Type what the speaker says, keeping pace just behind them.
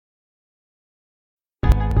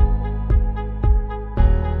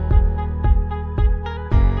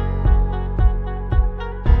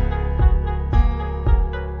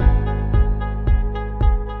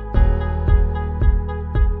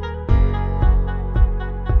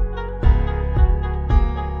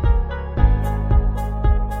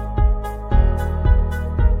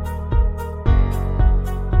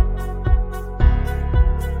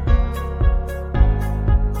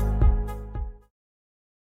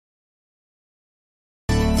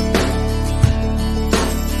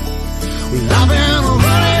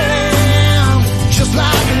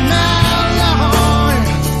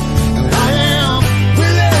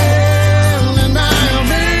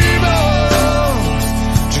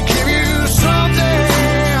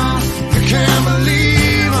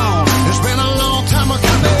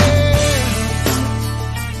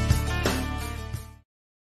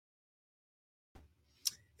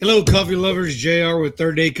Hello, coffee lovers. JR with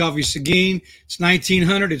Third Day Coffee Seguin. It's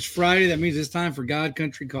 1900. It's Friday. That means it's time for God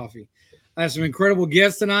Country Coffee. I have some incredible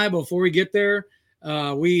guests tonight. Before we get there,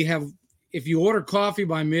 we have, if you order coffee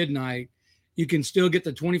by midnight, you can still get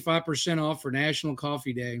the 25% off for National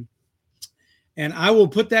Coffee Day. And I will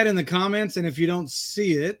put that in the comments. And if you don't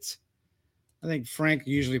see it, I think Frank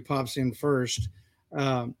usually pops in first.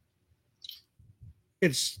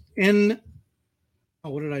 It's in,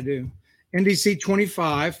 what did I do? NDC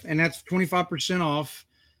 25, and that's 25% off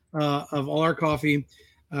of all our coffee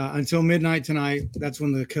until midnight tonight. That's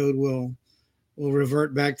when the code will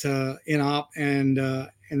revert back to INOP, and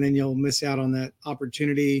then you'll miss out on that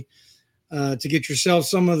opportunity to get yourself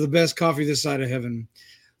some of the best coffee this side of heaven.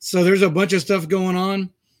 So there's a bunch of stuff going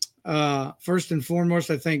on. First and foremost,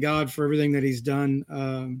 I thank God for everything that He's done,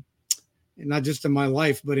 not just in my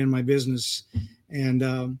life, but in my business. And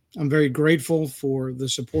I'm very grateful for the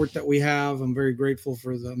support that we have. I'm very grateful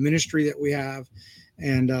for the ministry that we have,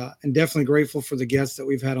 and definitely grateful for the guests that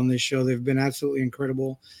we've had on this show. They've been absolutely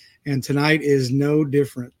incredible, and tonight is no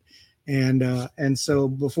different. And so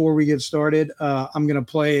before we get started, I'm going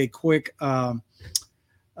to play a quick a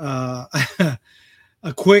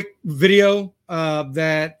quick video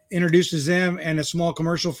that introduces them and a small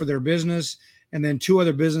commercial for their business, and then two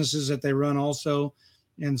other businesses that they run also.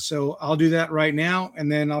 And so I'll do that right now,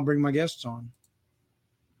 and then I'll bring my guests on.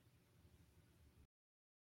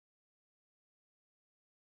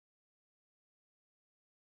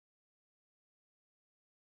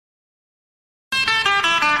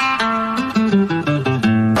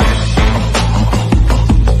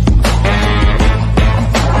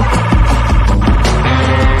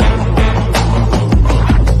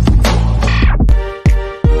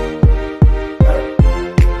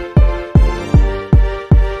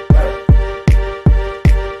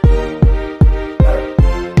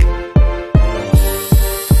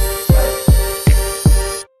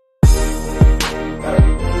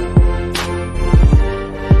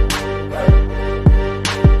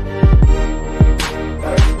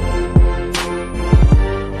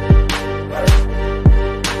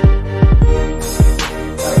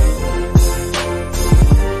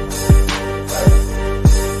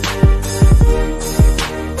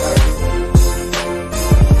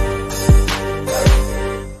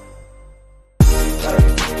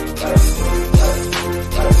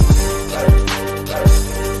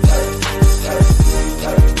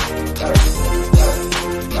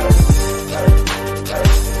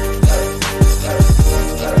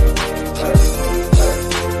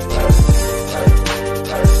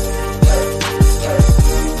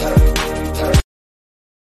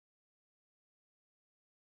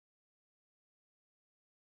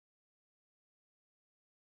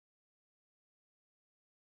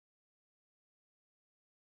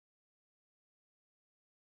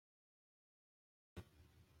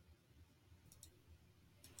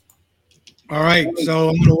 All right, so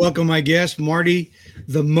I'm going to welcome my guests, Marty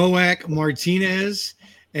the Moac Martinez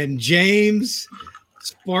and James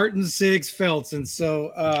Spartan 6 Felts. And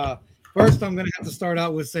so first I'm going to have to start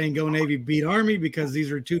out with saying go Navy, beat Army, because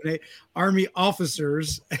these are two Army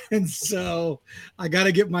officers. And so I got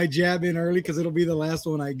to get my jab in early because it'll be the last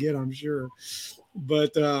one I get, I'm sure.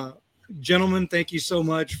 But gentlemen, thank you so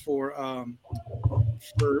much for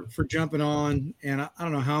jumping on. And I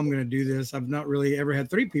don't know how I'm going to do this. I've not really ever had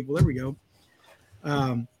three people. There we go.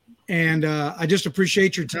 And I just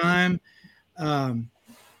appreciate your time.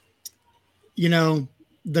 You know,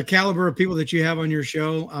 the caliber of people that you have on your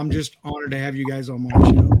show, I'm just honored to have you guys on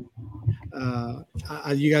my show.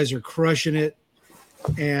 You guys are crushing it.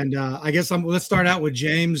 And I guess let's start out with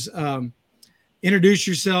James. Introduce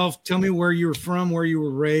yourself. Tell me where you were from, where you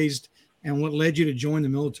were raised, and what led you to join the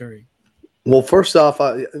military. Well, first off,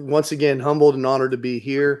 once again, humbled and honored to be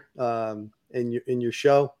here in your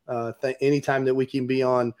show. Anytime that we can be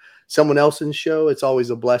on someone else's show, it's always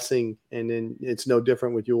a blessing, and then it's no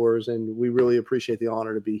different with yours. And we really appreciate the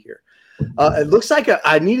honor to be here. It looks like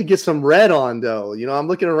I need to get some red on, though. You know, I'm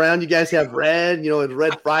looking around. You guys have red. You know, it's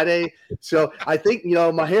Red Friday, so I think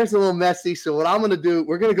my hair's a little messy. So what I'm going to do,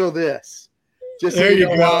 we're going to go this, just so you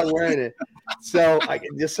know while I'm wearing it. So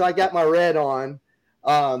I got my red on.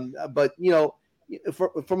 But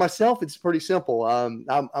for myself, it's pretty simple. I'm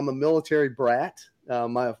a military brat.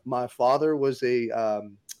 My father was he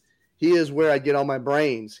is where I get all my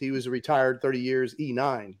brains. He was a retired 30 years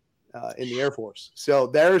E9 in the Air Force. So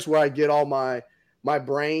there's where I get all my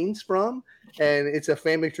brains from. And it's a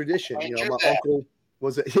family tradition. My uncle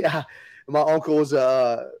was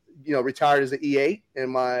retired as an E8,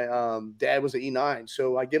 and my dad was an E9.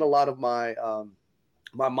 So I get a lot of my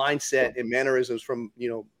my mindset and mannerisms from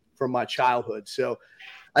my childhood. So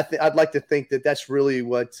I'd like to think that that's really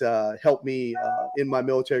what helped me in my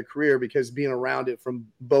military career, because being around it from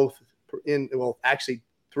both actually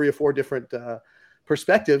 3 or 4 different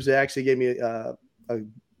perspectives, it actually gave me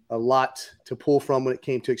a lot to pull from when it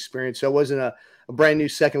came to experience. So I wasn't a brand new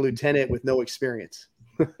second lieutenant with no experience.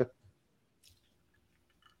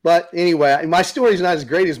 But anyway, my story is not as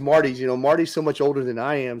great as Marty's. Marty's so much older than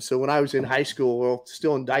I am. So when I was in high school, well,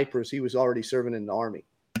 still in diapers, he was already serving in the Army.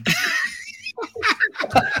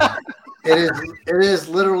 It is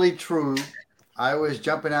literally true. I was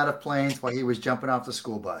jumping out of planes while he was jumping off the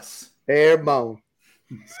school bus. Airborne.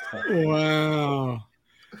 Wow.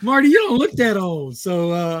 Marty, you don't look that old.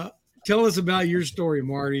 So tell us about your story,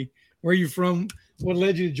 Marty. Where are you from? What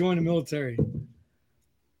led you to join the military?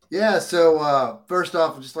 Yeah, so first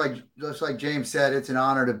off, just like James said, it's an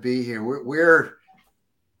honor to be here. We're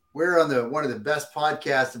on one of the best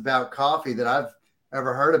podcasts about coffee that I've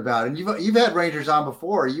ever heard about. And you've had Rangers on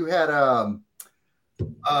before. You had oh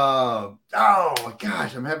my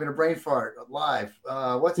gosh, I'm having a brain fart live.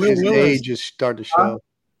 What's his name? Age just started to show.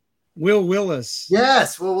 Will Willis.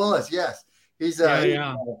 Yes, Will Willis. Yes, he's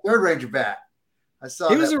a third Ranger back. I saw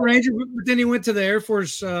he was a Ranger, but then he went to the Air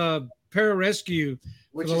Force pararescue.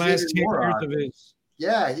 Which for the last 10 years of his.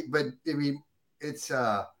 Yeah, but I mean, it's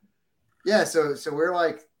So we're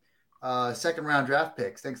like second round draft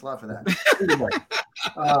picks. Thanks a lot for that.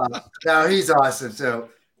 Now he's awesome. So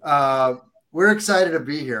we're excited to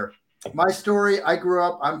be here. My story: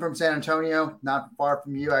 I'm from San Antonio, not far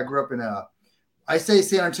from you. I grew up I say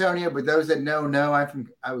San Antonio, but those that know, I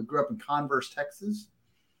grew up in Converse, Texas.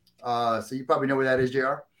 So you probably know where that is,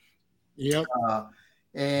 JR. Yep.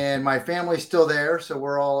 And my family's still there, so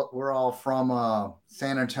we're all from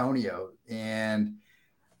San Antonio. And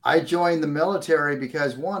I joined the military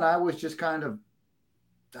because I was goofing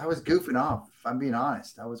off. If I'm being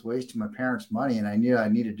honest, I was wasting my parents' money, and I knew I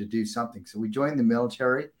needed to do something. So we joined the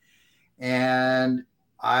military, and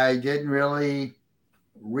I didn't really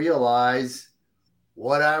realize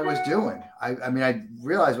what I was doing. I mean, I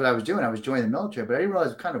realized what I was doing. I was joining the military, but I didn't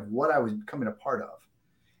realize kind of what I was becoming a part of.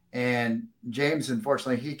 And James,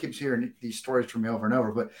 unfortunately, he keeps hearing these stories from me over and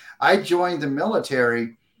over. But I joined the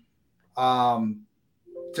military to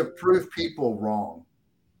prove people wrong,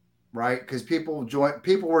 right? Because people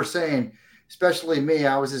were saying, especially me,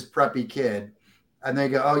 I was this preppy kid, and they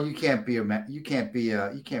go, "Oh, you can't be a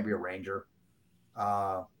Ranger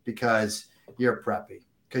because you're preppy,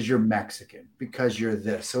 because you're Mexican, because you're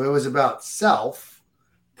this." So it was about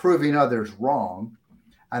proving others wrong,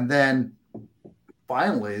 and then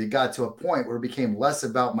finally, it got to a point where it became less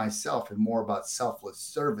about myself and more about selfless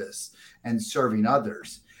service and serving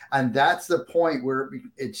others. And that's the point where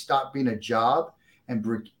it stopped being a job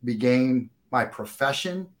and became my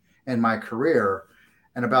profession and my career.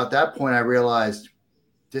 And about that point, I realized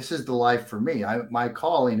this is the life for me. My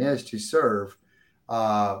calling is to serve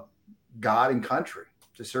God and country,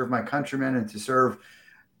 to serve my countrymen and to serve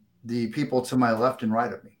the people to my left and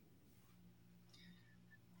right of me.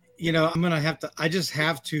 I just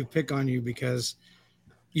have to pick on you because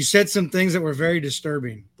you said some things that were very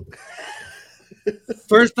disturbing.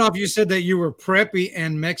 First off, you said that you were preppy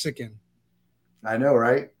and Mexican. I know,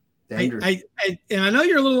 right? Dangerous. And I know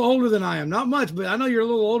you're a little older than I am. Not much, but I know you're a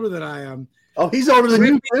little older than I am. Oh, he's older than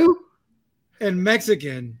you too? And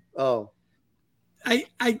Mexican. Oh.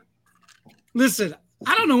 Listen,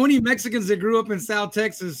 I don't know any Mexicans that grew up in South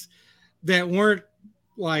Texas that weren't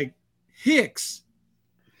like Hicks.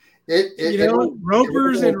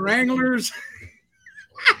 Ropers and Wranglers.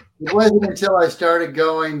 It wasn't until I started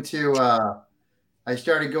going to a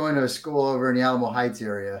school over in the Alamo Heights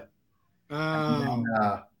area. And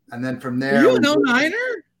then from there, were you an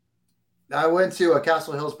 09er? I went to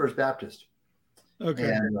Castle Hills First Baptist.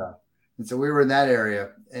 Okay. And so we were in that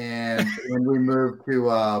area, and when we moved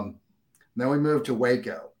to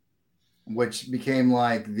Waco, which became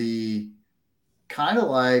like the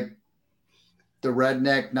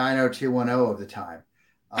redneck 90210 of the time.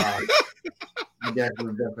 I guess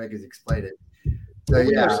I could explain it. So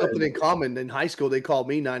we have something in common. In high school, they called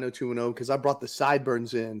me 90210 because I brought the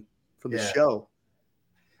sideburns in from the show.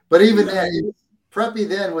 But even then, preppy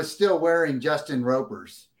then was still wearing Justin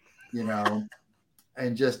Ropers, and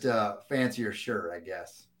just a fancier shirt, I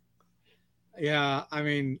guess. Yeah, I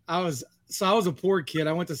mean, I was a poor kid.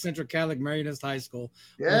 I went to Central Catholic Marianist High School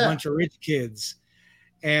with a bunch of rich kids.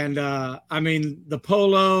 And the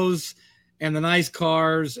polos and the nice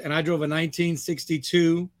cars. And I drove a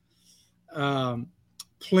 1962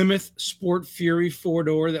 Plymouth Sport Fury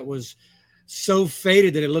 4-door that was so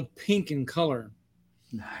faded that it looked pink in color.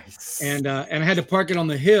 Nice. And I had to park it on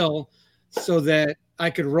the hill so that I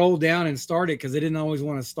could roll down and start it because they didn't always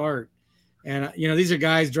want to start. And these are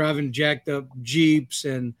guys driving jacked up Jeeps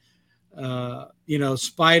and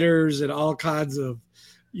spiders and all kinds of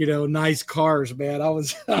nice cars, man. I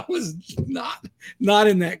was not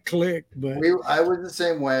in that clique, but I was the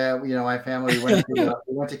same way. My family we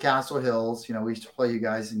went to Castle Hills. We used to play you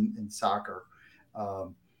guys in soccer, but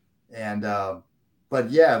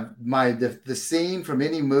yeah, the scene from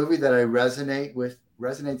any movie that I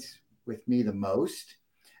resonates with me the most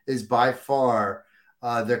is by far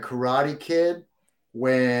the Karate Kid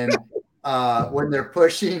when they're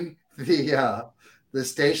pushing the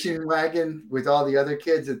station wagon with all the other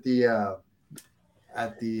kids at the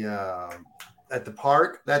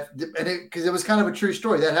park. Because it was kind of a true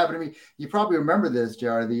story that happened to me. You probably remember this,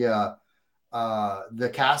 JR. The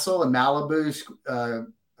castle in Malibu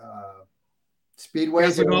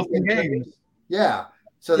Speedway. Games. Yeah.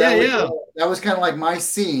 So that was kind of like my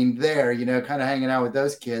scene there, kind of hanging out with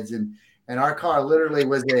those kids, and our car literally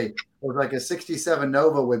was like a 67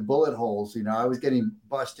 Nova with bullet holes. I was getting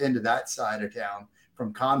bussed into that side of town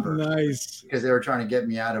from Converse. Nice. Because they were trying to get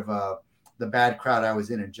me out of the bad crowd I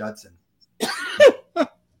was in Judson.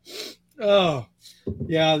 Oh,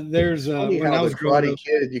 yeah. There's when I was Karate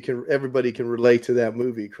Kid, everybody can relate to that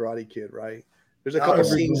movie, Karate Kid, right? There's a couple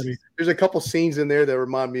scenes. There's a couple scenes in there that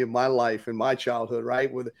remind me of my life and my childhood,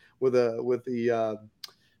 right? When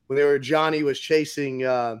Johnny was chasing,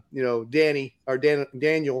 Daniel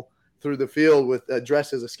through the field with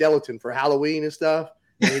dressed as a skeleton for Halloween and stuff,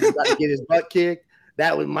 and he got to get his butt kicked.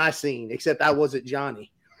 That was my scene, except I wasn't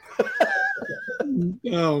Johnny.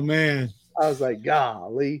 Oh man, I was like,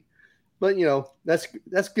 golly. But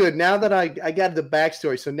that's good. Now that I got the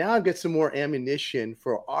backstory, so now I've got some more ammunition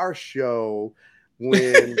for our show.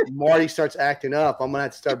 When Marty starts acting up, I'm gonna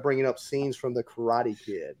have to start bringing up scenes from the Karate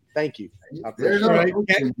Kid. Thank you. Right.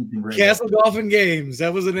 Castle Golf and Games.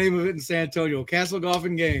 That was the name of it in San Antonio. Castle Golf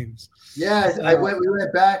and Games. Yeah, we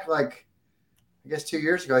went back like I guess 2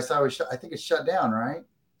 years ago. I think it's shut down, right?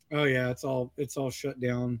 Oh yeah, it's all shut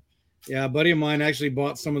down. Yeah, a buddy of mine actually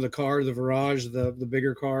bought some of the cars, the Virage, the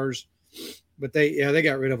bigger cars, but they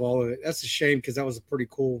got rid of all of it. That's a shame because that was a pretty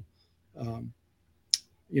cool.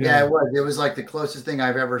 Yeah, it was. It was like the closest thing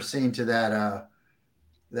I've ever seen to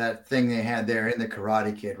that thing they had there in the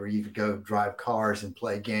Karate Kid, where you could go drive cars and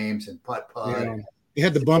play games and putt. Yeah. You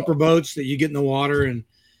had the bumper boats that you get in the water and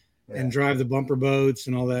drive the bumper boats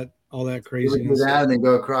and all that craziness. You would do that and then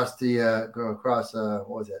go across what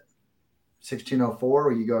was it, 1604,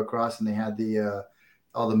 where you go across and they had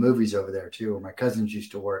all the movies over there too, where my cousins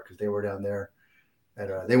used to work because they were down there.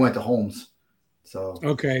 They went to Holmes. So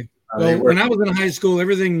okay. Well, when I was in high school,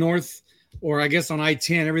 everything north, or I guess on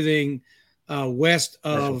I-10, everything west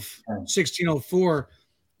of 1604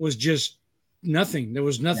 was just nothing. There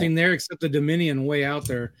was nothing there except the Dominion way out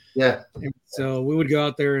there. Yeah. And so we would go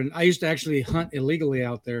out there, and I used to actually hunt illegally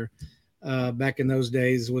out there back in those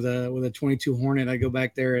days with a 22 Hornet. I go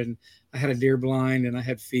back there, and I had a deer blind, and I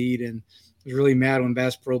had feed, and I was really mad when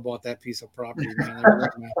Bass Pro bought that piece of property. Man.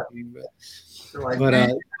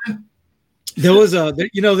 There was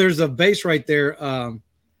there's a base right there.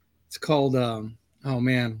 It's called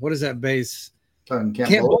what is that base? Camp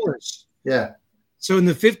Bullis. Yeah. So in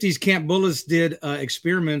the 50s, Camp Bullis did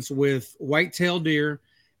experiments with white-tailed deer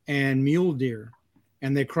and mule deer,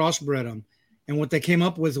 and they crossbred them. And what they came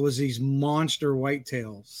up with was these monster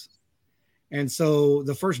whitetails. And so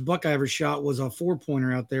the first buck I ever shot was a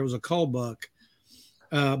 4-pointer out there. It was a cull buck,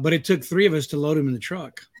 but it took 3 of us to load him in the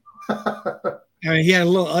truck. I mean, he had a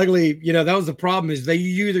little ugly, that was the problem, is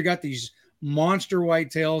you either got these monster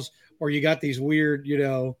whitetails or you got these weird,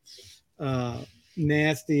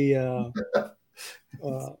 nasty,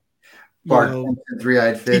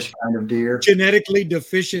 three-eyed fish kind of deer, genetically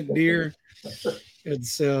deficient deer. And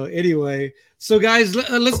so anyway, guys,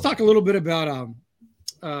 let's talk a little bit about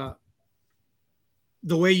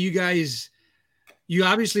the way you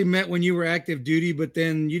obviously met when you were active duty, but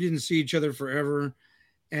then you didn't see each other forever.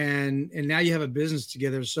 And now you have a business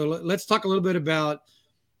together. So let's talk a little bit about,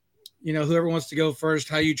 whoever wants to go first,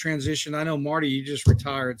 how you transitioned. I know, Marty, you just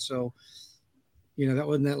retired. So, that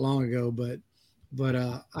wasn't that long ago, but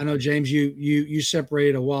I know, James, you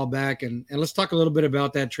separated a while back, and let's talk a little bit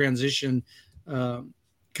about that transition, kind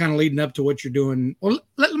of leading up to what you're doing. Well,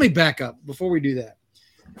 let me back up before we do that.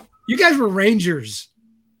 You guys were Rangers.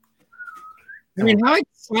 I mean, how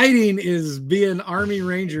exciting is being Army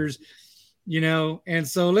Rangers? And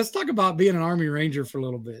so let's talk about being an Army Ranger for a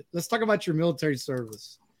little bit. Let's talk about your military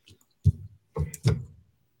service.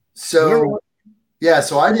 So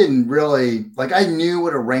I didn't really I knew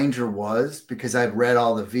what a Ranger was because I'd read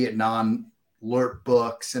all the Vietnam alert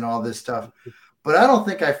books and all this stuff, but I don't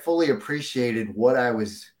think I fully appreciated what I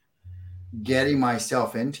was getting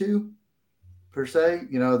myself into, per se,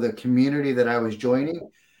 the community that I was joining.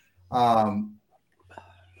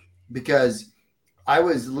 Because I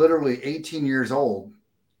was literally 18 years old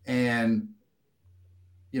and,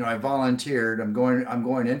 I volunteered. I'm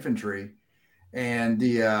going infantry, and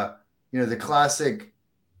the classic,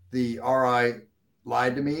 the RI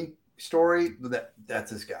lied to me story.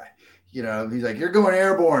 That's this guy. He's like, you're going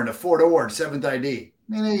airborne to Fort Ord, 7th ID.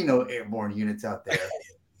 Man, there ain't no airborne units out there.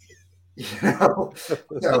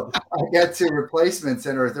 So I got to replacement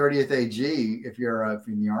center, 30th AG, if you're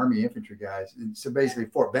in the Army infantry guys. And so basically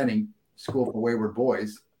Fort Benning, School for Wayward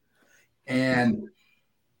Boys. And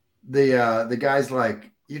the guy's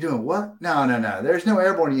like, you doing what? No. There's no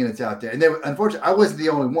airborne units out there. And unfortunately, I wasn't the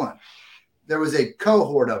only one. There was a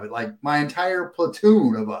cohort of it, like my entire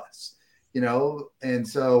platoon of us, And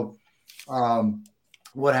so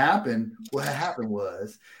what happened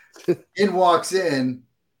was in walks in,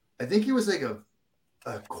 I think he was like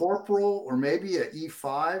a corporal or maybe a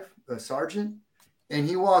E5, a sergeant. And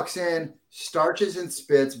he walks in, starches and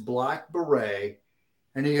spits, black beret.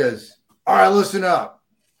 And he goes, all right, listen up.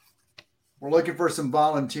 We're looking for some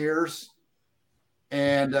volunteers.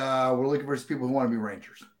 And we're looking for some people who want to be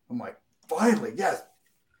Rangers. I'm like, finally, yes.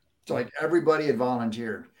 So like everybody had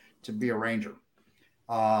volunteered to be a Ranger.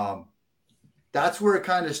 That's where it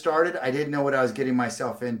kind of started. I didn't know what I was getting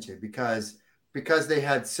myself into because they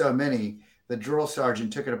had so many. The drill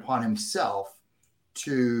sergeant took it upon himself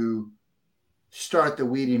to start the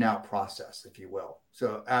weeding out process, if you will.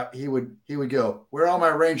 So he would go, where are all my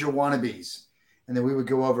Ranger wannabes? And then we would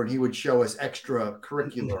go over and he would show us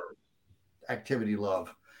extracurricular activity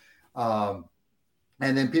love. And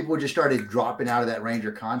then people just started dropping out of that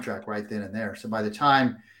Ranger contract right then and there. So by the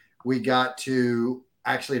time we got to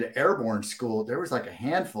airborne school, there was like a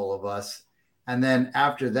handful of us. And then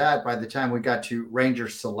after that, by the time we got to Ranger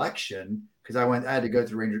selection, because I had to go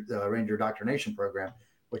through Ranger indoctrination program,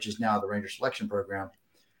 which is now the Ranger selection program.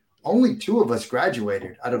 Only 2 of us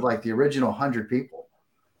graduated out of like the original 100 people.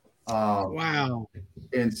 Wow.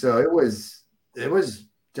 And so it was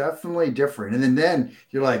definitely different. And then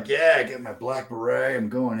you're like, yeah, I get my black beret. I'm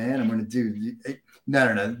going in. I'm going to do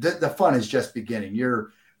no. The fun is just beginning.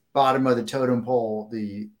 You're bottom of the totem pole,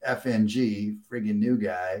 the FNG, friggin' new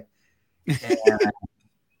guy. And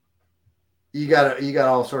you got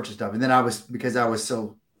all sorts of stuff. And then because I was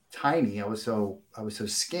so tiny, I was so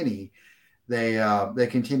skinny, they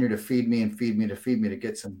continued to feed me to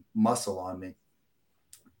get some muscle on me.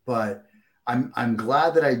 But I'm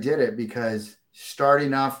glad that I did it, because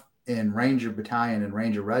starting off in Ranger Battalion and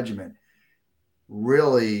Ranger Regiment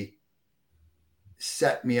really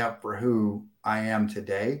set me up for who I am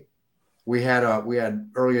today. We had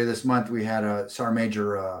earlier this month, we had a Sergeant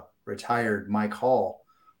Major retired Mike Hall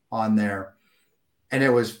on there. And it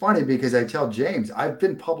was funny because I tell James, I've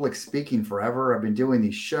been public speaking forever. I've been doing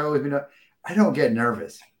these shows. I don't get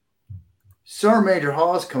nervous. Sergeant Major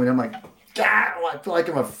Hall's coming. I'm like, God, I feel like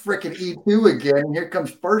I'm a freaking E2 again. And here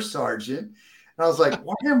comes First Sergeant. And I was like,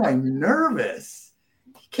 why am I nervous?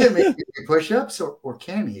 He can't make me push-ups, or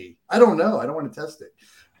can he? I don't know. I don't want to test it.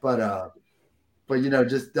 But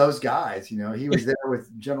just those guys, he was there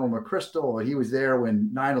with General McChrystal. He was there when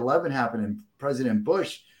 9/11 happened, and President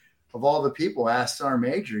Bush, of all the people, asked Sergeant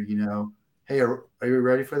Major, hey, are you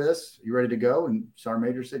ready for this? You ready to go? And Sergeant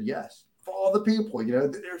Major said, yes. Of all the people,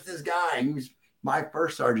 there's this guy who's my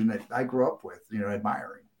first sergeant that I grew up with,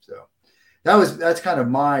 admiring. So that's kind of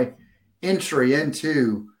my entry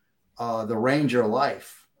into the Ranger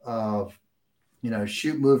life of,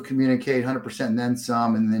 shoot, move, communicate 100% and then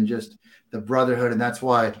some, and then just the brotherhood. And that's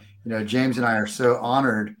why, James and I are so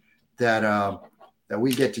honored that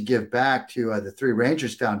we get to give back to the Three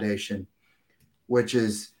Rangers Foundation, which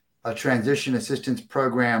is a transition assistance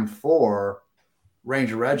program for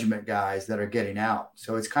Ranger Regiment guys that are getting out.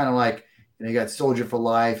 So it's kind of like, you got Soldier for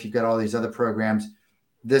Life, you've got all these other programs.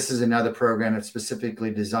 This is another program that's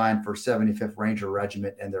specifically designed for 75th Ranger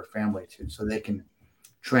Regiment and their family too, so they can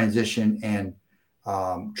transition and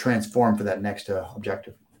transform for that next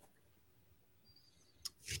objective.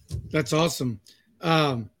 That's awesome.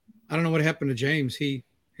 I don't know what happened to James.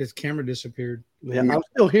 His camera disappeared. Yeah, I'm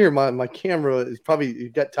still here. My camera is probably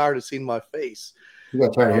got tired of seeing my face. You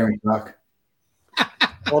got tired of hearing me talk.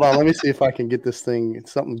 Hold on, let me see if I can get this thing.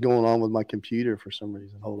 Something's going on with my computer for some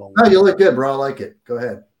reason. Hold on. No, you look good, bro. I like it. Go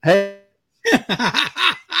ahead. Hey,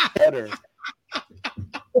 better.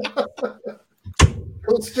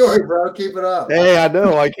 Cool story, bro. Keep it up. Hey, I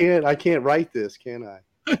know. I can't write this, can I?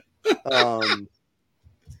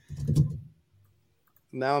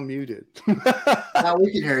 Now I'm muted. Now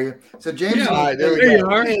we can hear you. So James, Yeah. All right, there we There you go.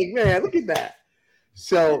 are. Hey, man, look at that.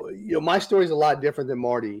 So, my story is a lot different than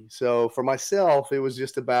Marty. So for myself, it was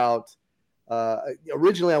just about,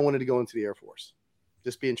 originally I wanted to go into the Air Force,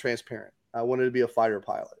 just being transparent. I wanted to be a fighter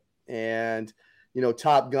pilot. And,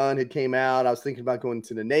 Top Gun had came out. I was thinking about going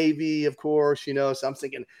to the Navy, of course, so I'm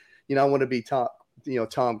thinking, I want to be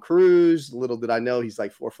Tom Cruise. Little did I know he's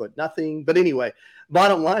like 4'0" nothing. But anyway,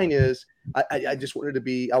 bottom line is I just wanted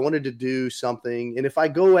to do something. And if I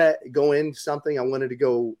go into something, I wanted to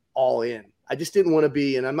go all in. I just didn't want to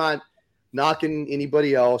be, and I'm not knocking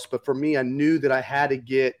anybody else, but for me, I knew that I had to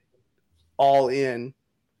get all in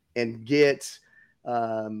and get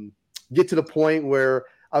to the point where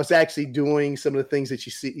I was actually doing some of the things that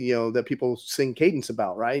you see, that people sing cadence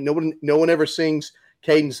about, right? No one ever sings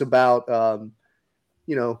cadence about,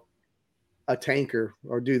 a tanker,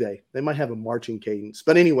 or do they? They might have a marching cadence.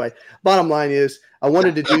 But anyway, bottom line is I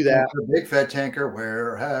wanted to do that. Big fat tanker,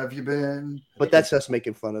 where have you been? But that's us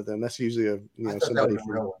making fun of them. That's usually somebody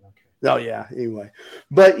from. Okay. Oh yeah. Anyway,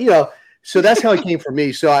 but so that's how it came for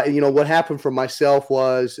me. So what happened for myself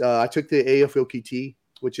was I took the AFOQT,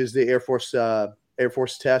 which is the Air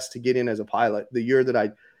Force test to get in as a pilot. The year that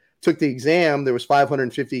I took the exam, there was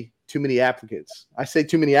 550 too many applicants. I say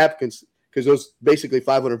too many applicants because those basically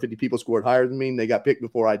 550 people scored higher than me, and they got picked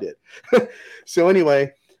before I did. So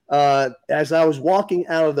anyway, as I was walking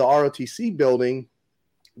out of the ROTC building,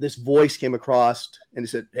 this voice came across and it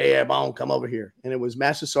said, "Hey, Airborne, come over here." And it was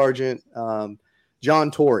Master Sergeant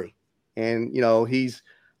John Torrey. And, he's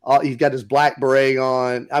got his black beret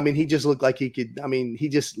on. I mean, he just looked like he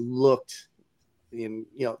just looked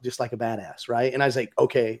just like a badass, right? And I was like,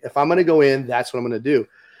 okay, if I'm going to go in, that's what I'm going to do.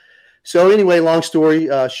 So anyway, long story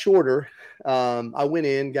shorter, I went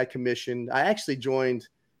in, got commissioned. I actually joined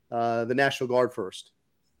the National Guard first.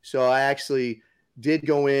 So I actually did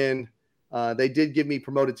go in. They did give me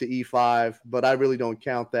promoted to E5, but I really don't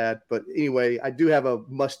count that. But anyway, I do have a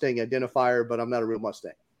Mustang identifier, but I'm not a real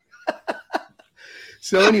Mustang.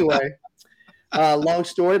 So anyway, long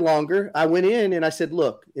story longer, I went in and I said,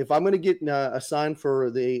 look, if I'm going to get assigned for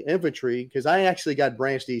the infantry, because I actually got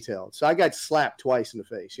branch detailed. So I got slapped twice in the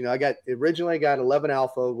face. Originally I got 11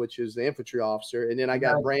 Alpha, which is the infantry officer. And then I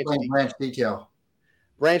got branch detail.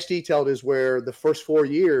 Branch detailed is where the first 4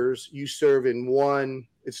 years you serve in one.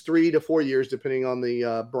 It's 3 to 4 years, depending on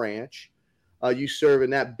the branch. You serve in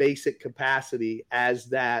that basic capacity as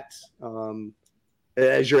that,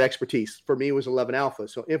 as your expertise. For me, it was 11 Alpha,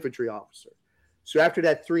 so infantry officer. So after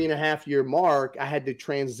that 3.5 year mark, I had to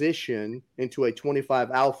transition into a 25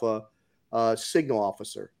 Alpha signal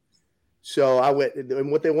officer. So I went,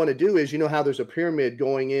 and what they want to do is, how there's a pyramid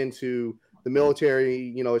going into the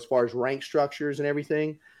military, as far as rank structures and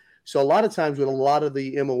everything. So a lot of times with a lot of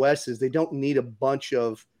the MOSs, they don't need a bunch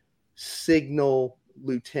of signal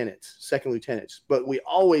lieutenants, second lieutenants, but we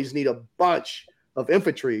always need a bunch of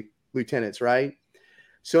infantry lieutenants, right?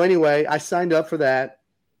 So anyway, I signed up for that.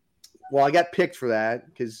 Well, I got picked for that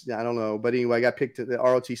because I don't know, but anyway, I got picked at the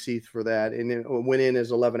ROTC for that, and then went in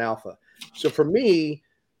as 11 Alpha. So for me,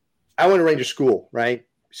 I went to Ranger School, right?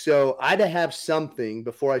 So I had to have something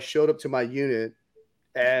before I showed up to my unit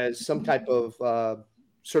as some type of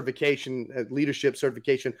certification, leadership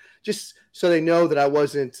certification, just so they know that I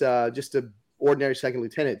wasn't just an ordinary second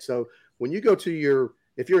lieutenant. So when you go to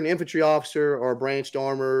if you're an infantry officer or a branched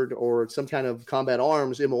armored or some kind of combat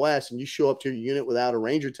arms MOS, and you show up to your unit without a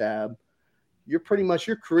Ranger tab, you're pretty much,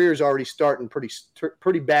 your career is already starting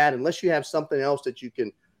pretty bad, unless you have something else that you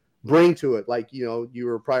can bring to it. Like, you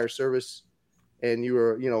were prior service and you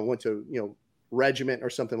were, went to, regiment or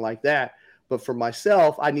something like that. But for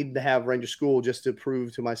myself, I needed to have Ranger School just to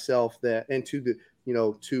prove to myself that, and to the,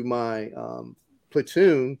 to my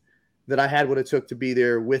platoon, that I had what it took to be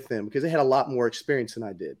there with them, because they had a lot more experience than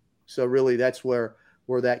I did. So really, that's where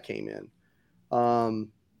that came in.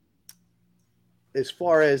 As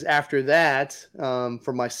far as after that,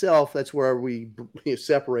 for myself, that's where we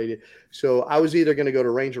separated. So I was either going to go to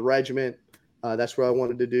Ranger Regiment, that's what I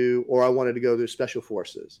wanted to do, or I wanted to go to Special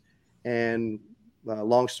Forces. And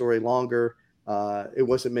long story longer, it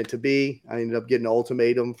wasn't meant to be. I ended up getting an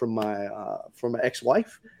ultimatum from my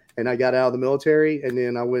ex-wife, and I got out of the military, and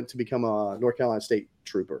then I went to become a North Carolina State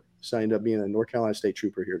Trooper. So I ended up being a North Carolina State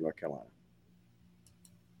Trooper here in North Carolina.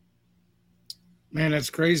 Man, that's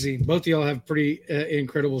crazy. Both of y'all have pretty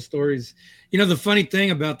incredible stories. The funny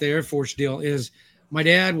thing about the Air Force deal is my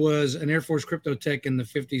dad was an Air Force crypto tech in the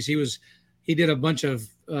 50s. He did a bunch of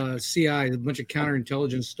CI, a bunch of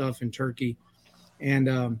counterintelligence stuff in Turkey.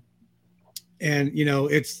 And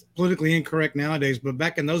it's politically incorrect nowadays, but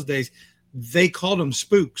back in those days, they called them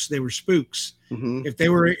spooks. They were spooks. Mm-hmm. If they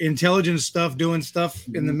were intelligent stuff, doing stuff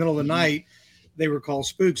in the middle of the night, they were called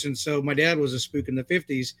spooks. And so my dad was a spook in the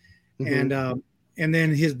 50s. Mm-hmm. And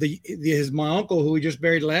then my uncle, who we just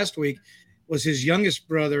buried last week, was his youngest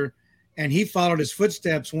brother, and he followed his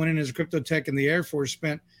footsteps, went in as a crypto tech in the Air Force,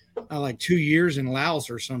 spent like 2 years in Laos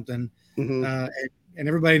or something. Mm-hmm. And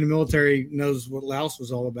everybody in the military knows what Laos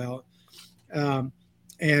was all about.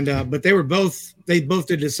 But they both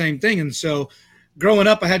did the same thing. And so growing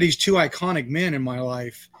up, I had these two iconic men in my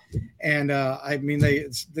life. And I mean,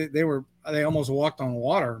 they almost walked on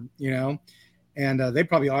water, you know, and they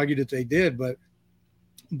probably argued that they did, but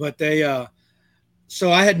they, so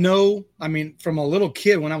I had from a little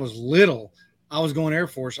kid, when I was little, I was going Air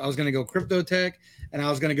Force. I was going to go crypto tech, and I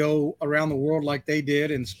was going to go around the world like they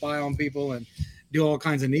did and spy on people and do all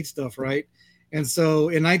kinds of neat stuff. Right. And so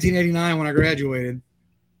in 1989, when I graduated,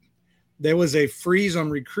 there was a freeze on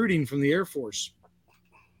recruiting from the Air Force.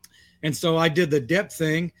 And so I did the DEP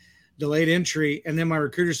thing, delayed entry. And then my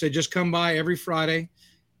recruiter said, just come by every Friday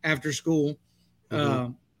after school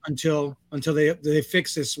until they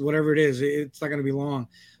fix this, whatever it is. It's not going to be long.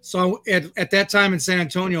 So at that time in San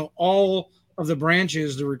Antonio, all of the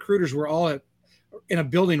branches, the recruiters were all in a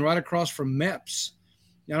building right across from MEPS.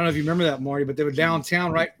 I don't know if you remember that, Marty, but they were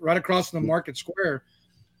downtown, right across from the Market Square.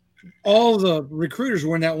 All the recruiters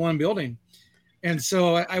were in that one building. And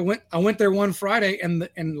so I went there one Friday, and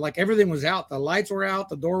like everything was out. The lights were out,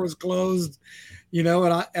 the door was closed, you know,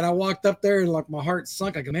 and I walked up there, and like my heart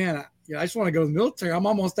sunk. Like, man, I just want to go to the military. I'm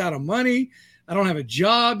almost out of money. I don't have a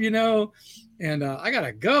job, you know, and I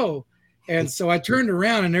gotta go. And so I turned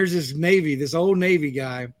around, and there's this old Navy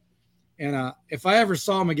guy. And if I ever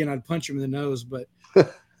saw him again, I'd punch him in the nose. But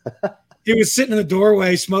he was sitting in the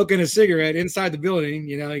doorway smoking a cigarette inside the building.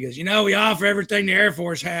 You know, he goes, we offer everything the Air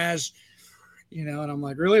Force has. You know, and I'm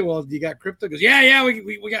like, really? Well, you got crypto? He goes, yeah,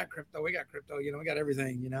 we got crypto. We got crypto. You know, we got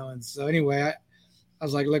everything, you know. And so anyway, I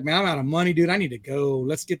was like, look, man, I'm out of money, dude. I need to go.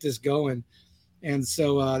 Let's get this going. And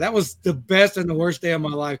so that was the best and the worst day of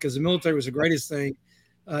my life, because the military was the greatest thing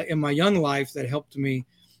in my young life that helped me.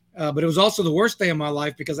 But it was also the worst day of my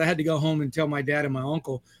life, because I had to go home and tell my dad and my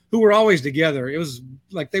uncle, who were always together. It was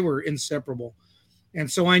like they were inseparable. And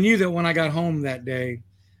so I knew that when I got home that day,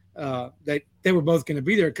 that they were both going to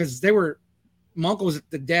be there, because my uncle was at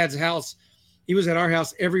the dad's house. He was at our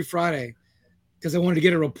house every Friday, because I wanted to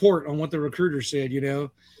get a report on what the recruiter said, you know.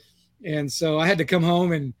 And so I had to come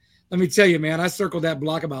home, and let me tell you, man, I circled that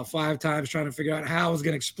block about 5 times trying to figure out how I was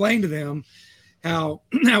going to explain to them how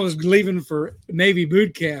I was leaving for Navy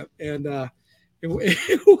boot camp. And it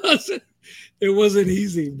wasn't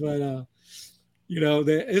easy, but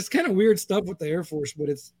it's kind of weird stuff with the Air Force. But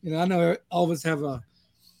it's, I know all of us have a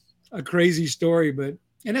crazy story,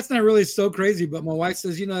 and that's not really so crazy. But my wife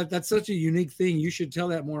says, that's such a unique thing. You should tell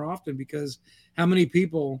that more often, because how many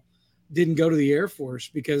people didn't go to the Air Force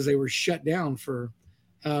because they were shut down for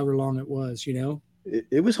however long it was,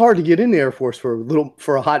 It was hard to get in the Air Force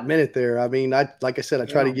for a hot minute there. I mean, like I said, I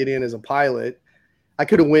tried to get in as a pilot. I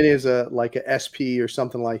could have went as a SP or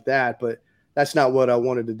something like that, but that's not what I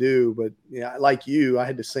wanted to do. But like you, I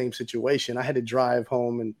had the same situation. I had to drive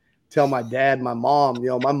home and tell my dad, my mom.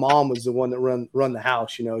 My mom was the one that run the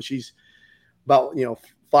house. She's about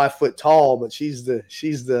 5 foot tall, but she's the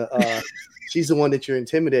she's the one that you're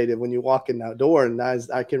intimidated when you walk in that door. And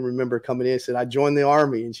I can remember coming in and said, I joined the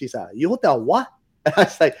Army, and she said, "You the what?" I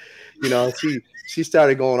was like, she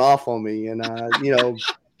started going off on me, and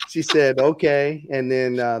she said, okay. And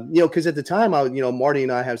then, because at the time Marty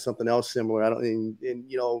and I have something else similar.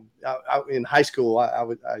 In high school, I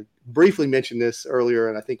briefly mentioned this earlier,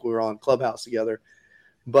 and I think we were on Clubhouse together,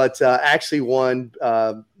 but actually won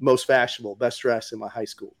most fashionable, best dressed in my high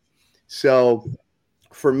school. So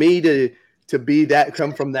for me to be that,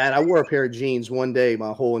 come from that, I wore a pair of jeans one day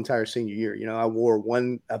my whole entire senior year. I wore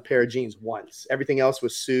a pair of jeans once. Everything else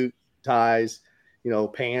was suit, ties,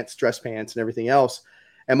 pants, dress pants, and everything else.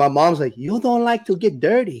 And my mom's like, "You don't like to get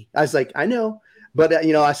dirty." I was like, "I know," but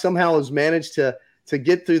I somehow was managed to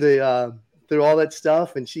get through through all that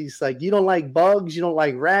stuff. And she's like, "You don't like bugs, you don't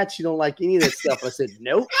like rats, you don't like any of that stuff." I said,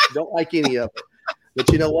 "Nope, don't like any of it."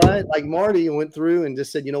 But you know what? Like Marty went through and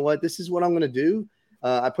just said, "You know what? This is what I'm going to do."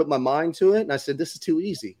 I put my mind to it, and I said, "This is too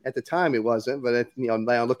easy." At the time, it wasn't, but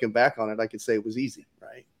now looking back on it, I could say it was easy,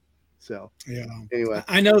 right? So, yeah. Anyway,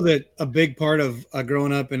 I know that a big part of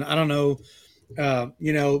growing up, and I don't know,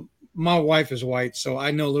 my wife is white, so I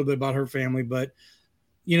know a little bit about her family, but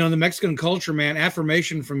the Mexican culture, man,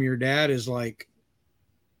 affirmation from your dad is like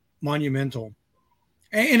monumental,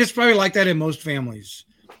 and it's probably like that in most families.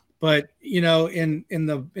 But in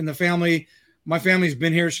the family my family's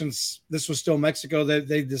been here since this was still Mexico.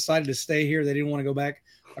 They decided to stay here. They didn't want to go back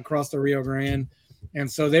across the Rio Grande. And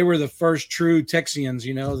so they were the first true Texians,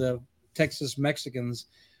 the Texas Mexicans.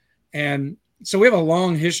 And so we have a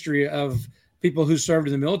long history of people who served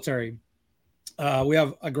in the military. We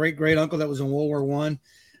have a great uncle that was in World War I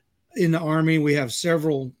in the Army. We have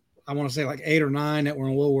several, I want to say like 8 or 9 that were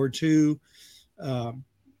in World War II.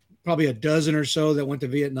 Probably a dozen or so that went to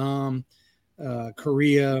Vietnam,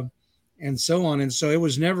 Korea, and so on. And so it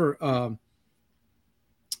was never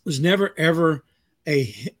ever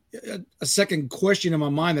a second question in my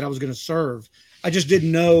mind that I was going to serve. I just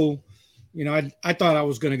didn't know, I thought I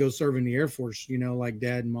was going to go serve in the Air Force, like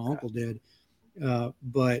Dad and my uncle did.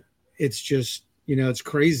 But it's just, it's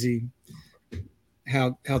crazy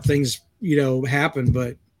how things, happen.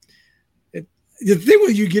 But the thing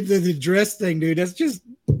when you get to the dress thing, dude, that's just.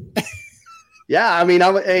 Yeah, I mean,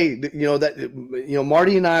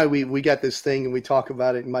 Marty and I, we got this thing and we talk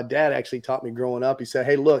about it. And my dad actually taught me growing up. He said,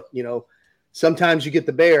 hey, look, sometimes you get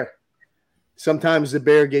the bear, sometimes the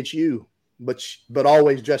bear gets you, but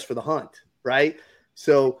always dress for the hunt, right?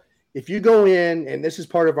 So if you go in, and this is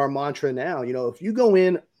part of our mantra now, if you go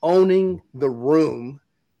in owning the room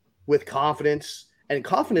with confidence, and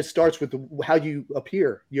confidence starts with how you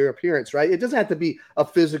appear, your appearance, right? It doesn't have to be a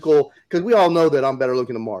physical, because we all know that I'm better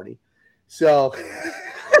looking than Marty. So,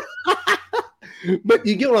 but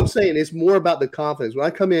you get what I'm saying? It's more about the confidence. When I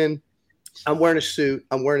come in, I'm wearing a suit,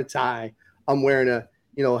 I'm wearing a tie, I'm wearing a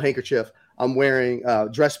handkerchief, I'm wearing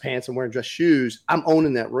dress pants, I'm wearing dress shoes. I'm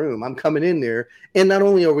owning that room. I'm coming in there, and not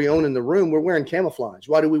only are we owning the room, we're wearing camouflage.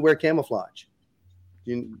 Why do we wear camouflage?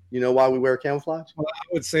 You know why we wear camouflage? Well, I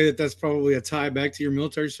would say that's probably a tie back to your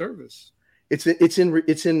military service. It's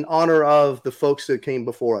in honor of the folks that came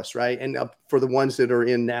before us, right? And for the ones that are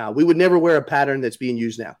in now. We would never wear a pattern that's being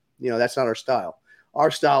used now. That's not our style.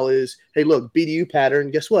 Our style is, hey, look, BDU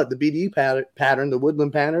pattern. Guess what? The BDU pattern, the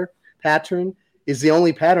woodland pattern is the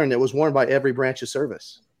only pattern that was worn by every branch of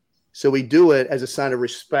service. So we do it as a sign of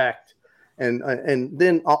respect. And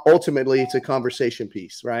then ultimately it's a conversation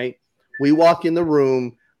piece, right? We walk in the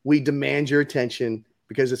room, we demand your attention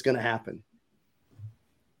because it's going to happen.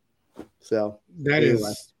 So that anyway.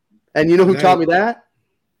 is, and you know who taught me that?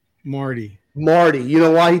 Marty. You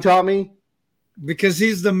know why he taught me? Because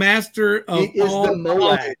he's the master of he is all the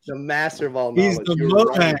Moac, the master of all knowledge. He's the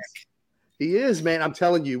Moac. Right. He is, man. I'm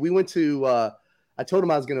telling you. We went to. I told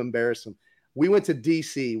him I was going to embarrass him. We went to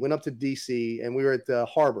DC. Went up to DC, and we were at the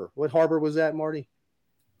harbor. What harbor was that, Marty?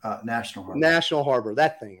 National Harbor. National Harbor.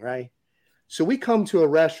 That thing, right? So we come to a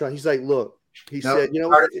restaurant. He's like, "Look." He said,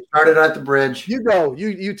 started at the bridge. You go.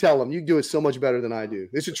 You tell him. You do it so much better than I do.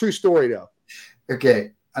 It's a true story, though.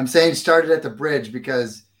 Okay. I'm saying started at the bridge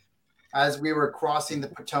because as we were crossing the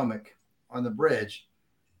Potomac on the bridge,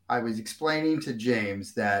 I was explaining to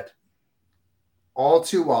James that all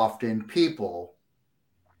too often people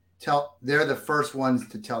they're the first ones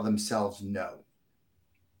to tell themselves no.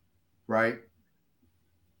 Right?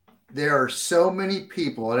 There are so many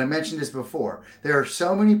people, and I mentioned this before, there are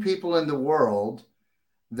so many people in the world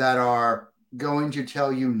that are going to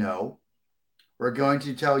tell you no, or going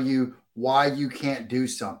to tell you why you can't do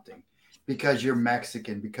something because you're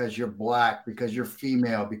Mexican, because you're black, because you're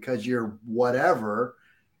female, because you're whatever.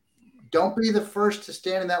 Don't be the first to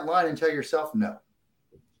stand in that line and tell yourself no.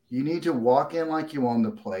 You need to walk in like you own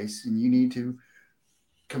the place, and you need to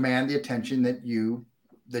command the attention that you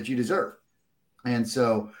deserve. And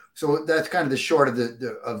so that's kind of the short of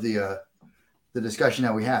the discussion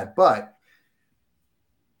that we had. But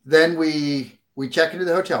then we check into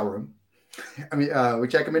the hotel room. We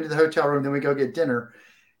check them into the hotel room, then we go get dinner.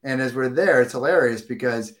 And as we're there, it's hilarious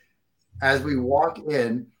because as we walk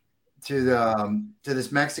in to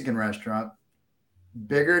this Mexican restaurant,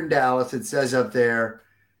 bigger in Dallas, it says up there,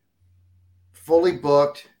 fully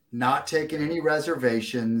booked, not taking any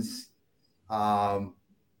reservations,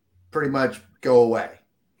 pretty much go away.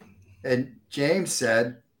 And James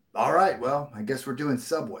said, all right, well, I guess we're doing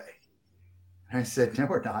Subway. And I said, no,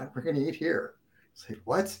 we're not. We're going to eat here. I said,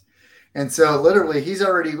 what? And so literally he's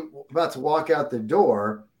already about to walk out the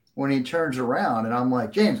door when he turns around. And I'm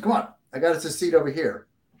like, James, come on. I got us a seat over here.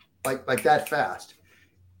 Like that fast.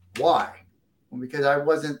 Why? Well, because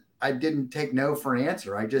I didn't take no for an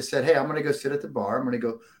answer. I just said, hey, I'm going to go sit at the bar. I'm going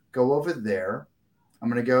to go over there. I'm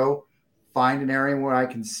going to go find an area where I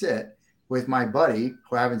can sit with my buddy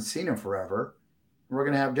who I haven't seen him forever. We're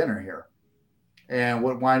going to have dinner here. And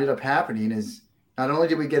what winded up happening is not only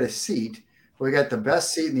did we get a seat, but we got the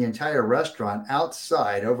best seat in the entire restaurant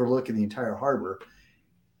outside overlooking the entire harbor.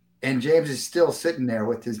 And James is still sitting there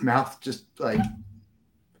with his mouth just like,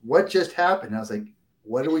 what just happened? And I was like,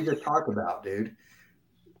 what did we just talk about, dude?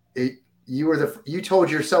 You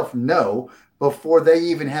told yourself no before they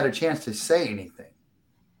even had a chance to say anything.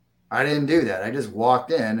 I didn't do that. I just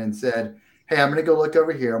walked in and said, hey, I'm going to go look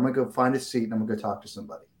over here. I'm going to go find a seat and I'm going to go talk to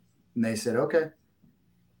somebody. And they said, okay.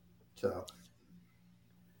 So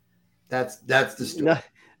that's the story.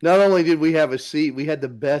 Not only did we have a seat, we had the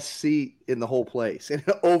best seat in the whole place, and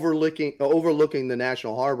overlooking the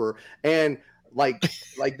National Harbor, and like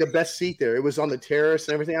the best seat there. It was on the terrace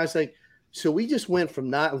and everything. I was like, so we just went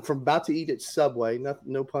from about to eat at Subway,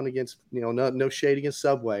 no pun against, no shade against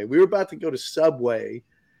Subway. We were about to go to Subway.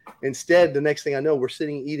 Instead, the next thing I know, we're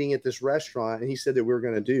eating at this restaurant, and he said that we were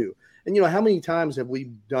going to do. And how many times have we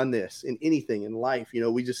done this in anything in life?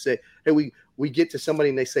 We just say, hey, we get to somebody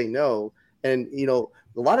and they say no, and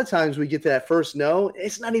a lot of times we get to that first no.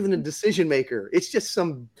 It's not even a decision maker. It's just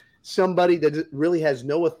somebody that really has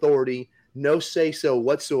no authority, no say so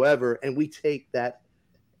whatsoever, and we take that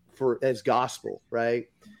as gospel, right?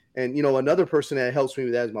 And another person that helps me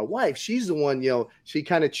with that is my wife. She's the one, she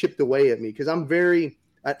kind of chipped away at me because I'm very.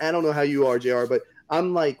 I don't know how you are, JR, but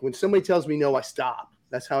I'm like, when somebody tells me no, I stop.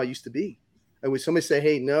 That's how I used to be. And when somebody say,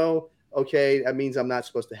 hey, no, okay, that means I'm not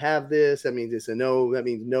supposed to have this. That means it's a no. That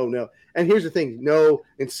means no. And here's the thing, no,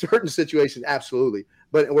 in certain situations, absolutely.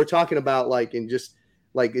 But we're talking about in this,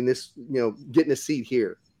 getting a seat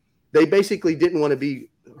here. They basically didn't want to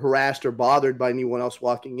be harassed or bothered by anyone else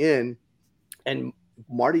walking in. And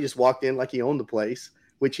Marty just walked in like he owned the place,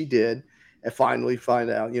 which he did. And finally find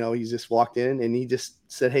out, he just walked in and he just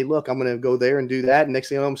said, hey, look, I'm going to go there and do that. And next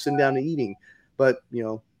thing I know, I'm sitting down and eating. But,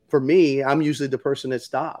 for me, I'm usually the person that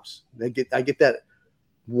stops. I get that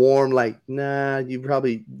warm, nah,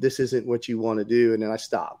 this isn't what you want to do. And then I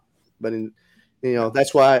stop. But,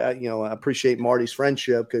 that's why, I appreciate Marty's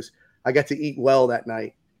friendship because I got to eat well that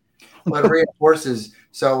night. Well, it reinforces.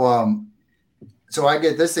 So I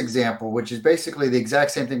get this example, which is basically the exact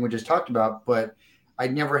same thing we just talked about, but I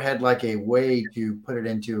never had a way to put it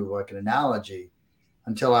into an analogy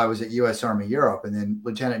until I was at U.S. Army Europe. And then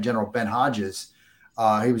Lieutenant General Ben Hodges,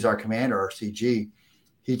 he was our commander, our CG.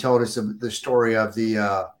 He told us the story of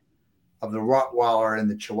the Rottweiler and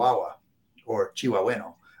the Chihuahua, or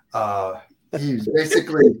Chihuahueno. He's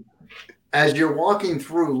basically, as you're walking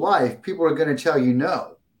through life, people are going to tell you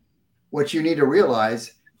no. What you need to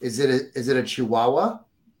realize is it a Chihuahua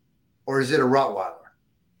or is it a Rottweiler?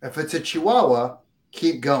 If it's a Chihuahua,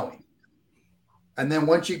 keep going. And then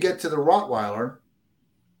once you get to the Rottweiler,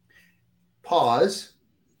 pause,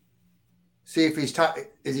 see if he's tied.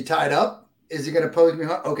 Is he tied up? Is he going to pose me?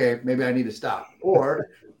 Okay, maybe I need to stop. Or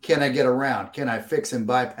can I get around? Can I fix and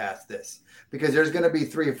bypass this? Because there's going to be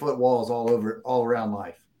 3-foot walls all around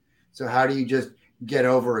life. So how do you just get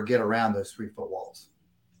over or get around those 3-foot walls?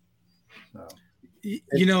 So.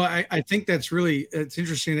 I think it's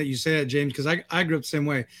interesting that you say that, James, because I grew up the same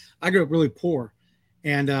way. I grew up really poor.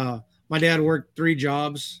 And my dad worked 3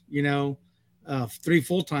 jobs, 3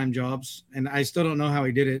 full-time jobs, and I still don't know how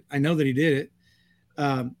he did it. I know that he did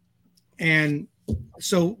it. And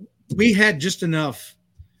so we had just enough,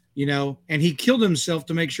 and he killed himself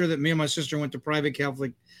to make sure that me and my sister went to private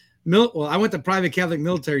Catholic. I went to private Catholic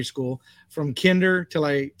military school from kinder till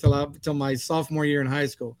my sophomore year in high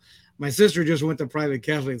school. My sister just went to private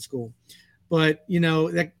Catholic school. But,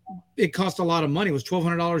 that it cost a lot of money. It was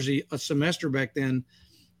 $1,200 a semester back then.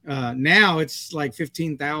 Now it's like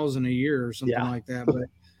 $15,000 a year or something like that.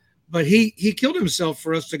 But he killed himself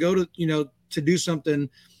for us to go to, to do something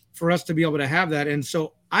for us to be able to have that. And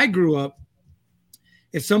so I grew up,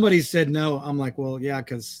 if somebody said no, I'm like, well, yeah,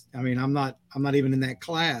 because I'm not even in that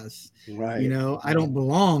class. Right. I don't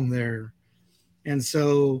belong there. And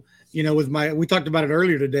so, we talked about it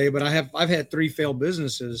earlier today, but I've had 3 failed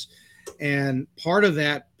businesses. And part of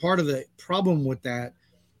the problem with that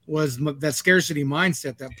was that scarcity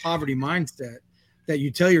mindset, that poverty mindset that you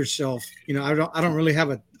tell yourself, I don't really have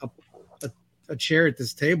a chair at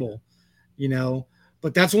this table,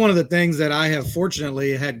 but that's one of the things that I have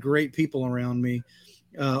fortunately had great people around me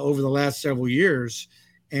over the last several years.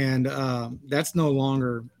 And that's no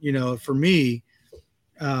longer, for me,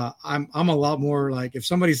 I'm a lot more like, if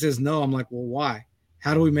somebody says no, I'm like, well, why?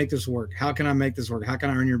 How do we make this work? How can I make this work? How can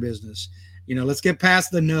I earn your business? Let's get past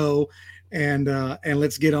the no, and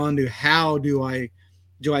let's get on to how do I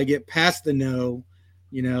get past the no,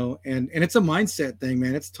 and it's a mindset thing,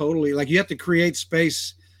 man. It's totally you have to create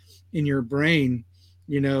space in your brain,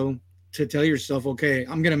 to tell yourself, okay,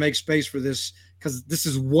 I'm going to make space for this because this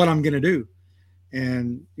is what I'm going to do.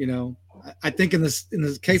 And, I think in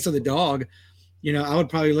the case of the dog, I would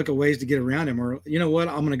probably look at ways to get around him, or, I'm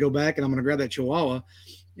going to go back and I'm going to grab that Chihuahua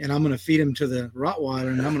and I'm going to feed him to the Rottweiler,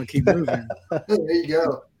 and I'm going to keep moving. There you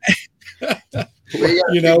go.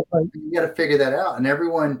 You know, you got to figure that out. And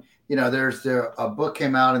everyone, you know, there's a book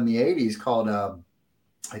came out in the 80s called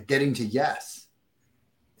Getting to Yes.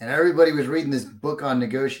 And everybody was reading this book on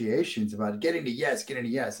negotiations about getting to yes.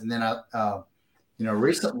 And then, you know,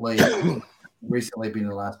 recently being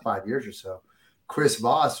the last 5 years or so, Chris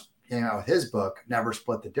Voss came out with his book, Never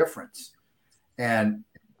Split the Difference. And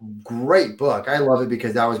great book. I love it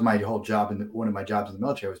because that was my whole job. One of my jobs in the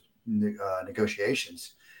military was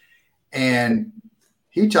negotiations. And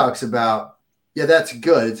he talks about, yeah, that's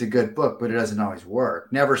good. It's a good book, but it doesn't always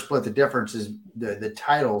work. Never Split the Difference is the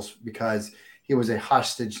titles because he was a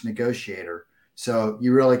hostage negotiator. So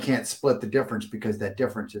you really can't split the difference because that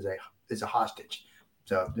difference is a hostage.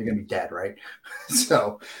 So they're going to be dead, right?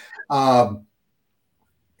 So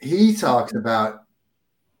he talks about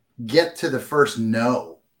get to the first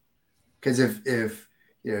no. Because if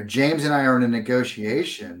you know James and I are in a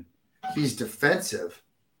negotiation, he's defensive.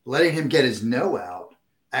 Letting him get his no out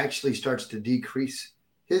actually starts to decrease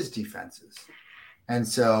his defenses. And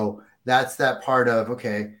so that's that part of,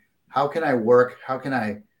 okay, how can I work? How can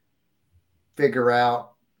I figure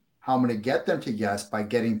out how I'm going to get them to yes by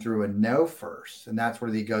getting through a no first? And that's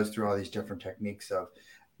where he goes through all these different techniques of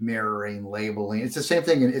mirroring, labeling. It's the same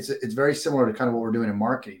thing. And it's very similar to kind of what we're doing in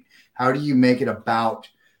marketing. How do you make it about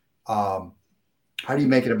how do you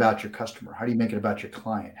make it about your customer? How do you make it about your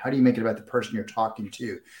client? How do you make it about the person you're talking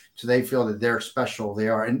to so they feel that they're special? They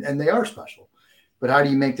are, and they are special. But how do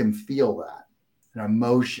you make them feel that? An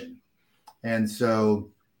emotion. And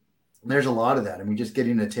so there's a lot of that. I mean, just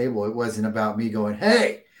getting a table, it wasn't about me going,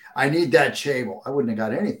 hey, I need that table. I wouldn't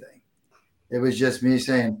have got anything. It was just me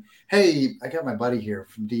saying, hey, I got my buddy here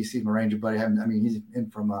from DC, my Ranger buddy.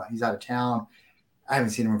 He's out of town. I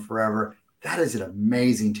haven't seen him in forever. That is an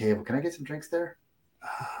amazing table. Can I get some drinks there?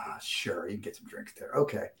 Sure, you can get some drinks there.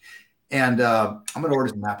 Okay. And I'm going to order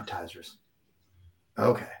some appetizers.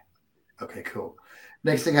 Okay, cool.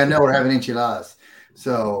 Next thing I know, we're having enchiladas.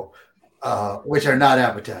 So, which are not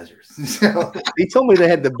appetizers. So, he told me they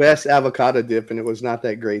had the best avocado dip, and it was not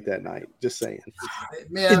that great that night. Just saying.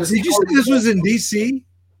 Man, did you say this was in DC?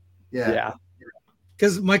 Yeah.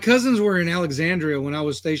 Because my cousins were in Alexandria when I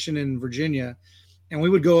was stationed in Virginia, and we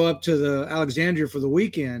would go up to the Alexandria for the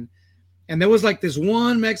weekend. And there was like this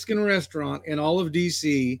one Mexican restaurant in all of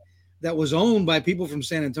DC that was owned by people from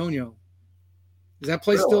San Antonio. Is that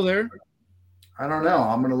place still there? I don't know.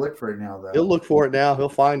 I'm going to look for it now, though. He'll look for it now. He'll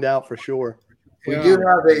find out for sure. We do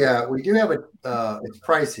have it's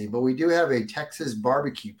pricey, but we do have a Texas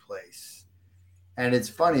barbecue place. And it's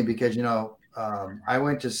funny because, you know, I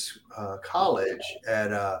went to college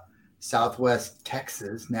at Southwest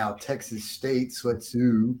Texas, now Texas State,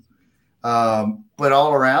 Sweatsu. But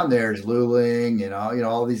all around there is Luling and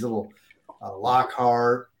all these little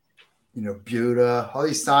Lockhart, Buda, all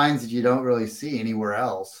these signs that you don't really see anywhere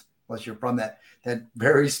else unless you're from that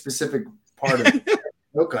very specific part of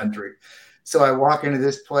the country. So I walk into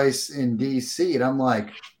this place in DC and I'm like,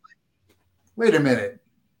 wait a minute,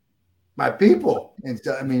 my people. And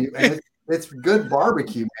so, I mean, it's good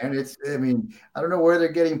barbecue, man. I don't know where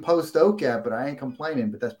they're getting Post Oak at, but I ain't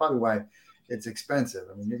complaining. But that's probably why it's expensive.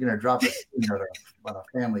 I mean, you're going to drop it on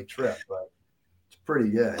a family trip, but it's pretty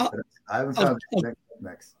good. But I haven't found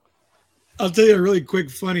Mex. I'll tell you a really quick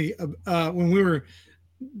funny. When we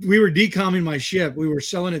were decomming my ship, we were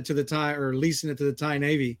selling it to the Thai or leasing it to the Thai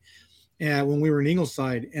Navy, when we were in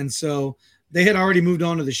Ingleside, and so they had already moved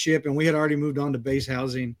on to the ship, and we had already moved on to base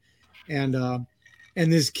housing, and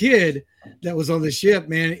this kid that was on the ship,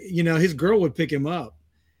 man, his girl would pick him up.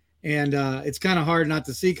 And it's kind of hard not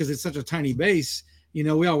to see because it's such a tiny base.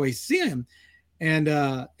 We always see him. And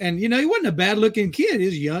he wasn't a bad looking kid. He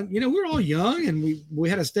was young. We were all young and we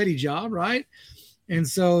had a steady job, right? And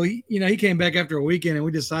so, he came back after a weekend and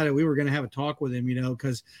we decided we were going to have a talk with him,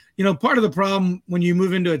 because, part of the problem when you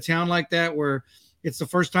move into a town like that where it's the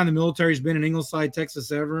first time the military's been in Ingleside,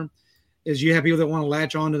 Texas ever, is you have people that want to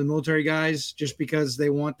latch on to the military guys just because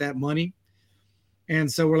they want that money. And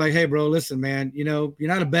so we're like, hey, bro, listen, man, you're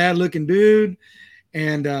not a bad looking dude.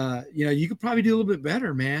 And, you could probably do a little bit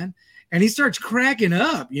better, man. And he starts cracking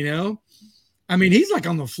up, I mean, he's like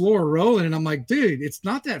on the floor rolling. And I'm like, dude, it's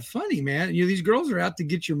not that funny, man. These girls are out to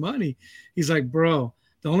get your money. He's like, bro,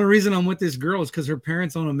 the only reason I'm with this girl is because her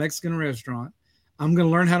parents own a Mexican restaurant. I'm going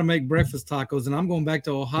to learn how to make breakfast tacos, and I'm going back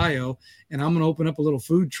to Ohio, and I'm going to open up a little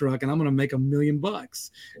food truck, and I'm going to make $1 million.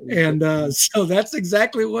 And so that's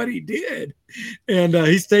exactly what he did. And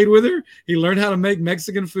he stayed with her. He learned how to make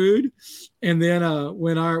Mexican food. And then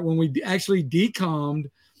when we actually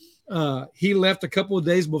decommed he left a couple of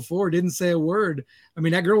days before, didn't say a word. I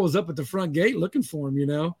mean, that girl was up at the front gate looking for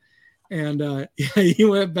him, and he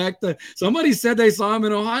went back to, somebody said they saw him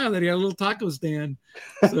in Ohio, that he had a little taco stand.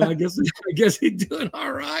 So I guess he's doing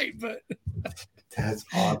all right, but that's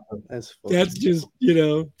awesome. That's just,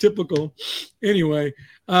 typical. Anyway,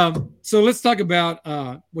 so let's talk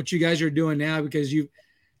about what you guys are doing now, because you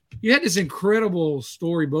had this incredible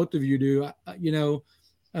story, both of you do.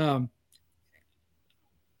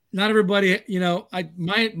 Not everybody,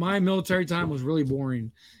 my military time was really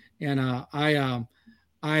boring, and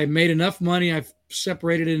I made enough money. I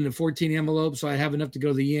separated it into 14 envelopes, so I have enough to go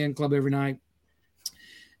to the Yen Club every night.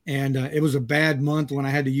 And it was a bad month when I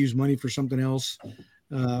had to use money for something else,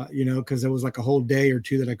 because it was like a whole day or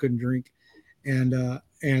two that I couldn't drink.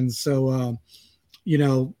 And so,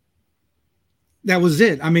 that was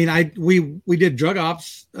it. I mean, we did drug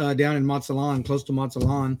ops down in Matsalan, close to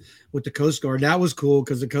Matsalan, with the Coast Guard. That was cool,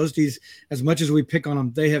 because the Coasties, as much as we pick on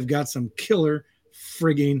them, they have got some killer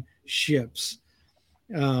frigging ships.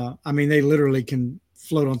 I mean, they literally can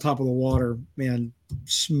float on top of the water, man,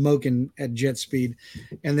 smoking at jet speed.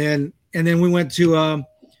 And then we went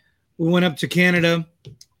up to Canada,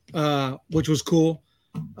 which was cool.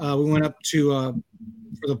 We went up to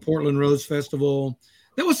for the Portland Rose Festival.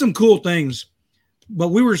 There was some cool things, but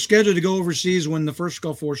we were scheduled to go overseas when the first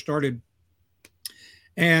Gulf War started.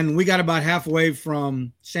 And we got about halfway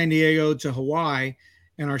from San Diego to Hawaii,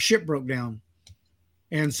 and our ship broke down.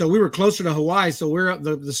 And so we were closer to Hawaii. So we're up,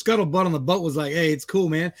 the scuttlebutt on the boat was like, hey, it's cool,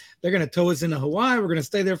 man. They're going to tow us into Hawaii. We're going to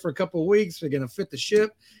stay there for a couple of weeks. We're going to fit the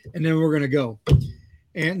ship, and then we're going to go.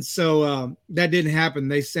 And so that didn't happen.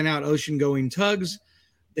 They sent out ocean-going tugs.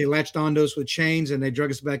 They latched onto us with chains, and they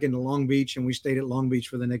drug us back into Long Beach, and we stayed at Long Beach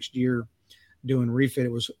for the next year doing refit.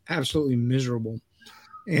 It was absolutely miserable.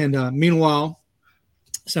 And meanwhile,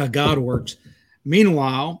 that's how God works.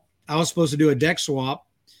 Meanwhile, I was supposed to do a deck swap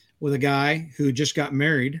with a guy who just got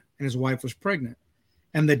married, and his wife was pregnant.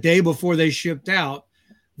 And the day before they shipped out,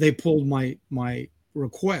 they pulled my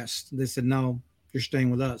request. They said, no, you're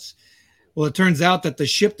staying with us. Well, it turns out that the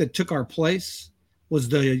ship that took our place was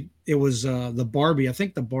the Barbie. I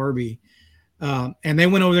think the Barbie. And they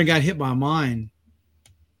went over there and got hit by a mine.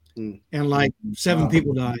 And like 7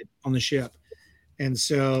 people died on the ship. And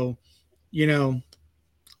so,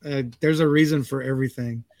 there's a reason for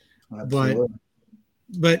everything. Absolutely.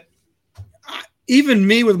 But even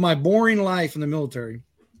me, with my boring life in the military,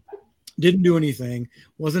 didn't do anything,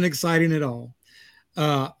 wasn't exciting at all.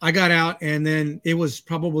 I got out, and then it was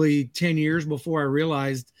probably 10 years before I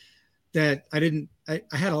realized that I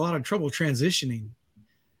had a lot of trouble transitioning.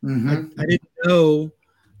 Mm-hmm. I didn't know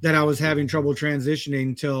that I was having trouble transitioning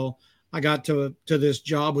until I got to this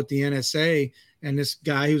job with the NSA, and this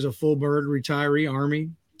guy who's a full bird retiree, Army.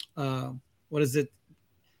 What is it?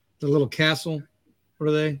 The little castle. What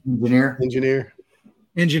are they?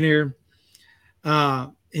 Engineer.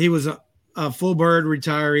 He was a full bird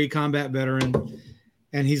retiree, combat veteran.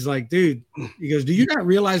 And he's like, dude, he goes, do you not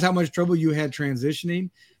realize how much trouble you had transitioning?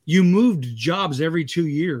 You moved jobs every 2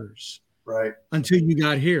 years. Right. Until you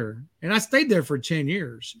got here. And I stayed there for 10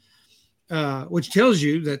 years, which tells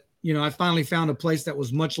you that, I finally found a place that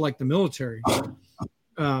was much like the military.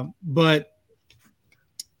 But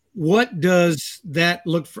what does that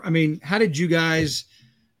look for? I mean, how did you guys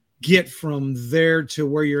get from there to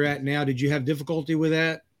where you're at now? Did you have difficulty with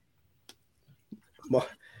that?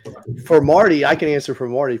 For Marty, I can answer for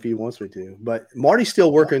Marty if he wants me to, but Marty's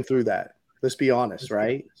still working through that. Let's be honest,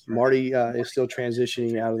 right? Marty is still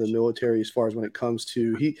transitioning out of the military as far as when it comes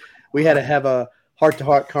to we had to have a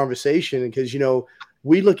heart-to-heart conversation because,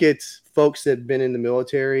 we look at folks that have been in the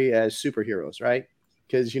military as superheroes, right?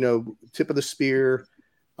 Because, tip of the spear,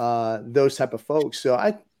 those type of folks. So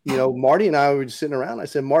Marty and I were just sitting around. I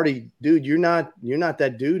said, Marty, dude, you're not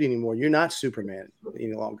that dude anymore. You're not Superman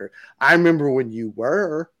any longer. I remember when you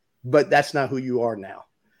were, but that's not who you are now.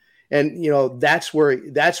 And, that's where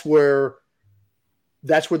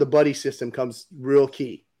the buddy system comes real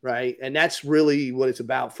key. Right. And that's really what it's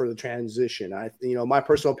about for the transition. My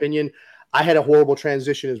personal opinion, I had a horrible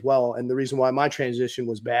transition as well. And the reason why my transition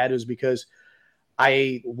was bad is because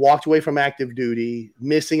I walked away from active duty,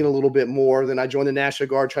 missing it a little bit more. Then I joined the National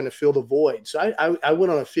Guard trying to fill the void. So I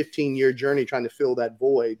went on a 15-year journey trying to fill that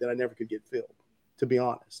void that I never could get filled, to be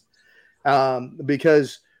honest.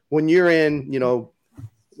 Because when you're in,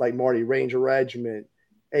 like Marty, Ranger Regiment,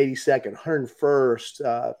 82nd,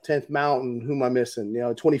 101st, 10th Mountain, who am I missing?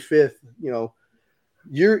 25th,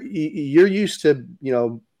 you're used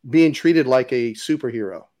to, being treated like a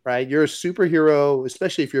superhero. Right, you're a superhero,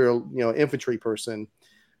 especially if you're a infantry person.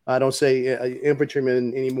 I don't say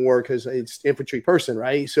infantryman anymore because it's infantry person,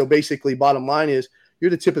 right? So basically, bottom line is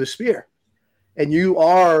you're the tip of the spear, and you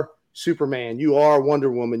are Superman, you are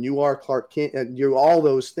Wonder Woman, you are Clark Kent, and you're all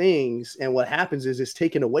those things. And what happens is it's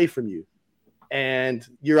taken away from you, and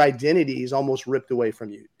your identity is almost ripped away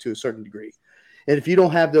from you to a certain degree. And if you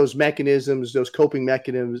don't have those mechanisms, those coping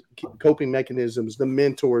mechanisms, the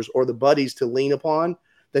mentors or the buddies to lean upon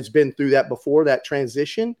that's been through that before, that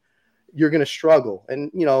transition, you're going to struggle.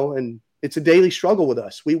 And, and it's a daily struggle with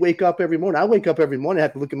us. We wake up every morning. I wake up every morning. I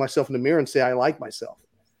have to look at myself in the mirror and say, I like myself.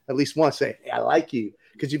 At least once say, hey, I like you.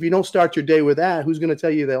 Because if you don't start your day with that, who's going to tell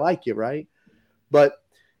you they like you, right? But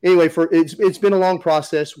anyway, it's been a long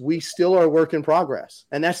process. We still are a work in progress.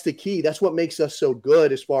 And that's the key. That's what makes us so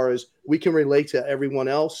good as far as we can relate to everyone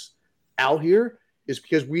else out here, is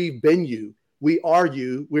because we've been you. We are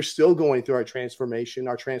you. We're still going through our transformation,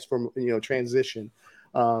 transition.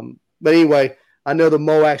 But anyway, I know the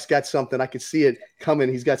Moac's got something. I could see it coming.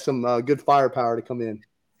 He's got some good firepower to come in.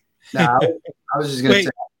 No, I was just going to say.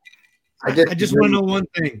 I just want to know one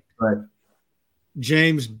thing. Right.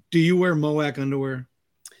 James, do you wear Moac underwear?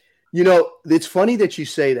 It's funny that you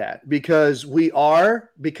say that, because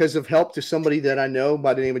because of help to somebody that I know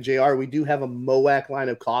by the name of JR, we do have a Moac line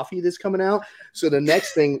of coffee that's coming out. So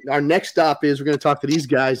our next stop is we're going to talk to these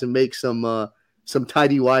guys and make some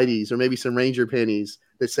tidy whities or maybe some Ranger pennies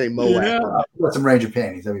that say Moac. Yeah. Some Ranger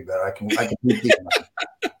panties. That'd be better. I can keep them.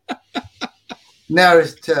 Now,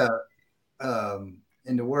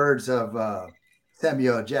 in the words of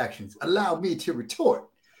Samuel L. Jackson, allow me to retort.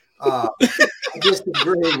 I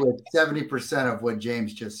disagree with 70% of what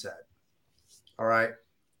James just said. All right.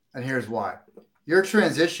 And here's why. Your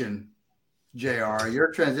transition, JR,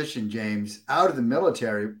 James, out of the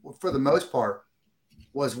military, for the most part,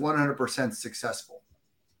 was 100% successful.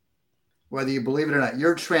 Whether you believe it or not,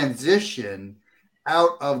 your transition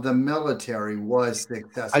out of the military was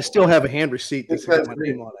successful. I still have a hand receipt that's got my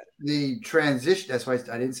name on it. The transition, that's why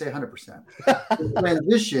I didn't say 100%. The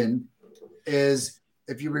transition is,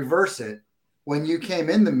 if you reverse it, when you came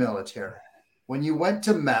in the military, when you went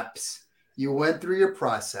to MEPS, you went through your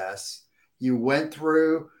process, you went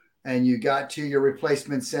through and you got to your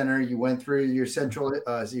replacement center, you went through your central,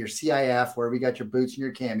 your CIF, where we got your boots and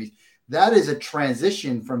your camis. That is a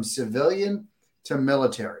transition from civilian to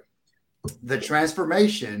military. The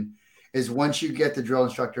transformation is once you get the drill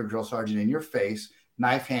instructor, drill sergeant in your face,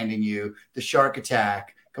 knife handing you, the shark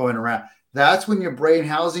attack going around. That's when your brain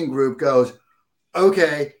housing group goes,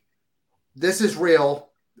 okay, this is real.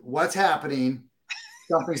 What's happening?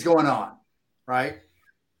 Something's going on, right?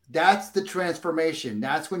 That's the transformation.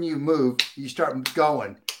 That's when you start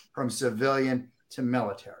going from civilian to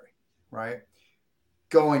military, right?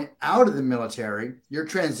 Going out of the military, your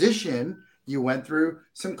transition, you went through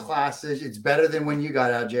some classes. It's better than when you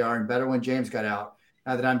got out, JR, and better when James got out.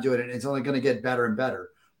 Now that I'm doing it, it's only going to get better and better.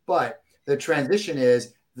 But the transition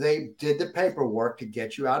is they did the paperwork to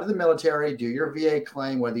get you out of the military, do your VA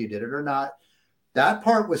claim, whether you did it or not. That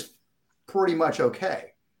part was pretty much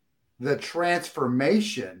okay. The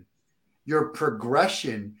transformation, your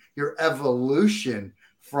progression, your evolution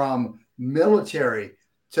from military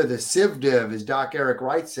to the CivDiv, as Doc Eric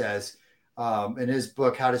Wright says in his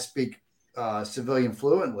book, How to Speak Civilian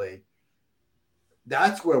Fluently,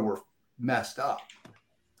 that's where we're messed up.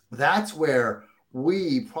 That's where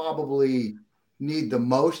we probably need the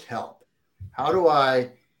most help. How do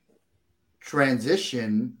I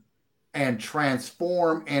transition and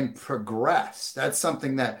transform and progress? That's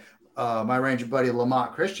something that my Ranger buddy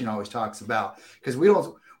Lamont Christian always talks about, because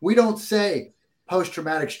we don't say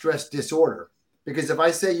post-traumatic stress disorder, because if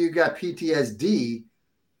I say you got PTSD,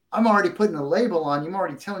 I'm already putting a label on you. I'm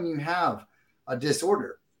already telling you have a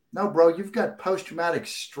disorder. No, bro, you've got post-traumatic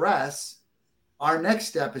stress. Our next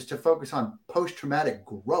step is to focus on post-traumatic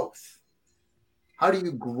growth. How do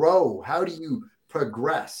you grow? How do you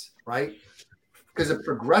progress, right? Because a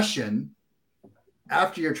progression,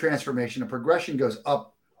 after your transformation, a progression goes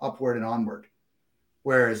upward and onward,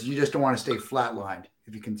 whereas you just don't want to stay flatlined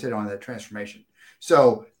if you consider on that transformation.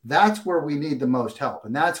 So that's where we need the most help.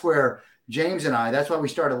 And that's where James and I, that's why we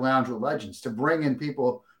started Lounge with Legends, to bring in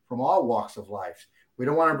people from all walks of life. We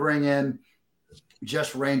don't want to bring in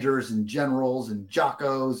just Rangers and generals and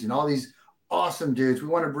jockos and all these awesome dudes. We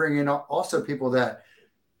want to bring in also people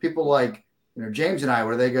like, James and I,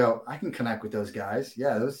 where they go, I can connect with those guys.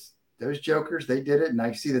 Yeah, those jokers, they did it. And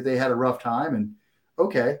I see that they had a rough time. And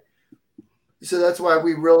okay. So that's why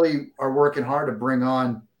we really are working hard to bring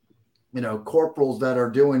on, corporals that are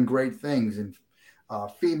doing great things, and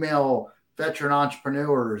female veteran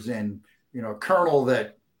entrepreneurs, and, colonel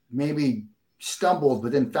that maybe stumbled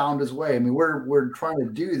but then found his way. I mean, we're trying to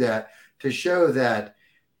do that to show that,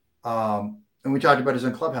 and we talked about this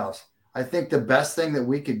in Clubhouse. I think the best thing that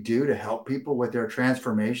we could do to help people with their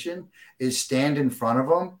transformation is stand in front of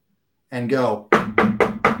them and go,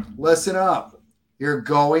 listen up. You're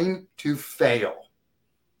going to fail.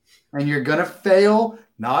 And you're going to fail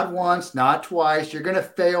not once, not twice. You're going to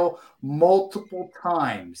fail multiple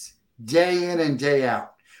times, day in and day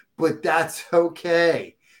out. But that's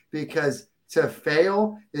okay, because to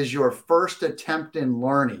fail is your first attempt in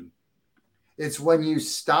learning. It's when you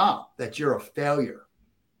stop that you're a failure.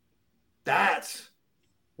 That's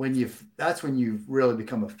when you've really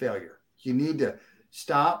become a failure. You need to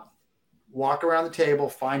stop, walk around the table,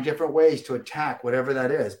 find different ways to attack whatever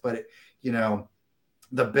that is. But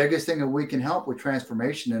the biggest thing that we can help with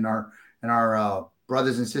transformation in our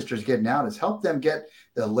brothers and sisters getting out is help them get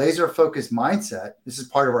the laser focused mindset. This is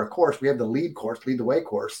part of our course. We have the lead course, Lead the Way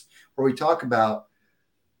course, where we talk about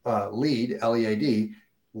lead, LEAD,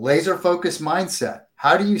 laser focused mindset.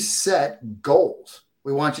 How do you set goals?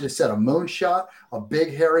 We want you to set a moonshot, a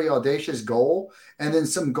big, hairy, audacious goal, and then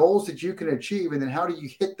some goals that you can achieve. And then how do you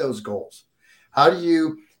hit those goals? How do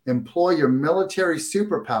you employ your military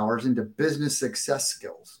superpowers into business success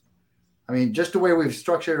skills? I mean, just the way we've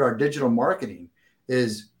structured our digital marketing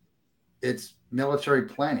it's military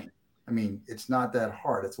planning. I mean, it's not that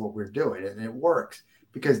hard. It's what we're doing, and it works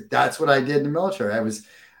because that's what I did in the military.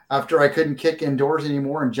 After I couldn't kick indoors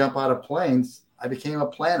anymore and jump out of planes, I became a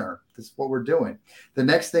planner. That's what we're doing. The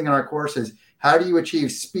next thing in our course is how do you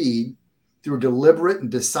achieve speed through deliberate and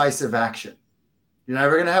decisive action? You're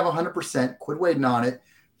never going to have 100%. Quit waiting on it.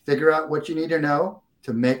 Figure out what you need to know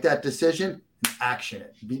to make that decision and action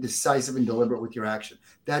it. Be decisive and deliberate with your action.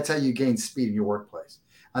 That's how you gain speed in your workplace.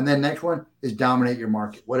 And then next one is dominate your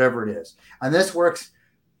market, whatever it is. And this works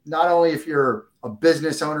not only if you're a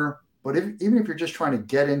business owner, but even if you're just trying to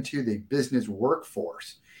get into the business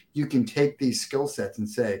workforce, you can take these skill sets and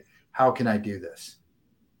say, how can I do this?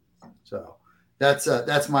 So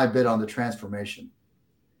that's my bit on the transformation.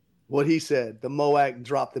 What he said, the MOAC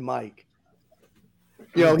dropped the mic.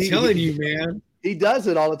 I'm telling you, man. He does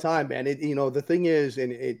it all the time, man. The thing is,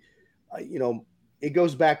 and it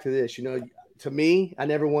goes back to this, to me, I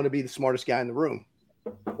never want to be the smartest guy in the room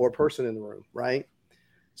or person in the room, right?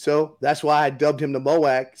 So that's why I dubbed him the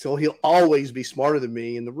MOAC. So he'll always be smarter than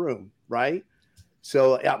me in the room, right?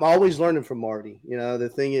 So I'm always learning from Marty.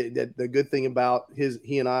 The good thing about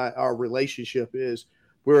he and our relationship is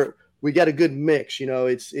we got a good mix.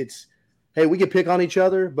 It's hey, we can pick on each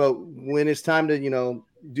other, but when it's time to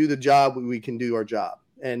do the job, we can do our job,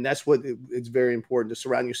 and that's what it's very important to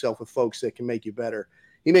surround yourself with folks that can make you better.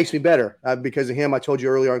 He makes me better because of him. I told you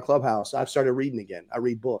earlier on Clubhouse, I've started reading again. I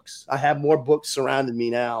read books. I have more books surrounding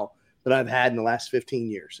me now than I've had in the last 15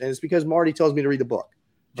 years, and it's because Marty tells me to read the book.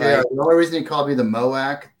 Yeah, the only reason he called me the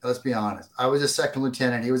MOAC, let's be honest, I was a second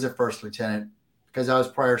lieutenant. He was a first lieutenant. Because I was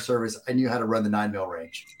prior service, I knew how to run the 9mm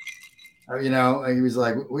range. And he was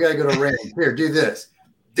like, we got to go to range. Here, do this.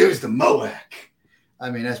 Dude's the MOAC. I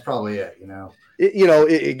mean, that's probably it,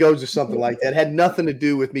 It goes to something like that. It had nothing to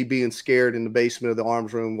do with me being scared in the basement of the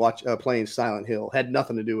arms room playing Silent Hill. Had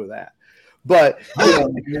nothing to do with that. But I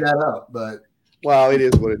don't figure that out, but well, it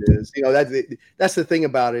is what it is. That's the thing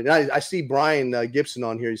about it. And I see Brian Gibson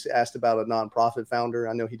on here. He's asked about a nonprofit founder.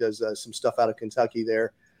 I know he does some stuff out of Kentucky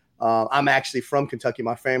there. I'm actually from Kentucky.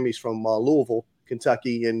 My family's from Louisville,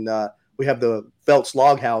 Kentucky, and we have the Phelps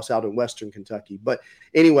Log House out in Western Kentucky. But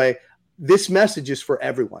anyway, this message is for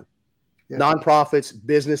everyone. Yeah. Nonprofits,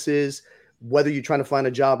 businesses, whether you're trying to find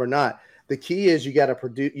a job or not. The key is you got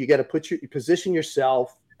to position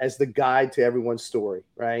yourself as the guide to everyone's story,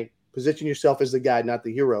 right? Position yourself as the guide, not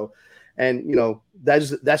the hero. And,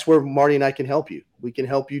 that's where Marty and I can help you. We can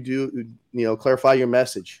help you clarify your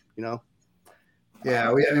message,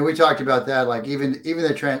 Yeah, we talked about that. Like even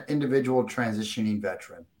the individual transitioning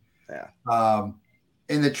veteran. Yeah.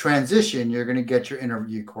 In the transition, you're going to get your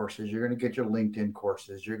interview courses. You're going to get your LinkedIn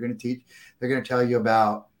courses. You're going to teach. They're going to tell you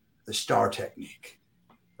about the STAR technique,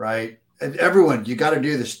 right? And everyone, you got to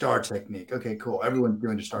do the STAR technique. Okay, cool. Everyone's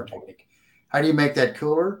doing the STAR technique. How do you make that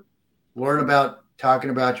cooler? Learn about talking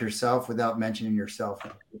about yourself without mentioning yourself.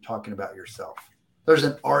 You're talking about yourself. There's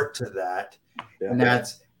an art to that, and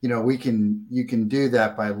that's. You can do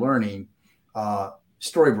that by learning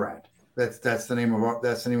StoryBrand. That's the name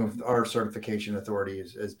of our certification authority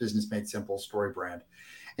is Business Made Simple StoryBrand.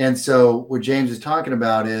 And so what James is talking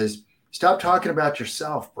about is stop talking about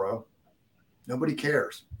yourself, bro. Nobody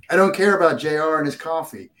cares. I don't care about JR and his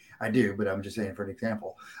coffee. I do, but I'm just saying for an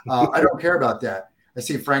example. I don't care about that. I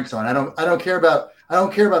see Frank's on. I don't care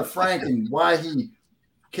about Frank and why he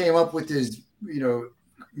came up with his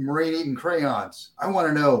Marine Eaton crayons. I want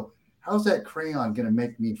to know, how's that crayon going to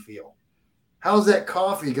make me feel? How's that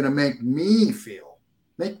coffee going to make me feel?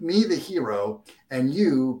 Make me the hero, and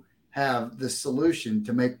you have the solution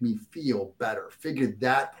to make me feel better. Figure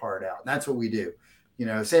that part out. And that's what we do.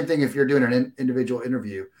 Same thing if you're doing an individual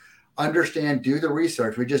interview. Understand, do the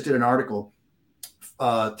research. We just did an article,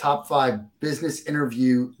 top 5 business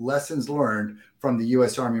interview lessons learned from the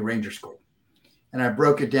U.S. Army Ranger School. And I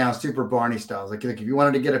broke it down super Barney style. Like if you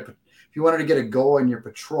wanted to get a goal in your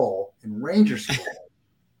patrol in Ranger School,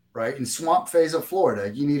 right, in swamp phase of Florida,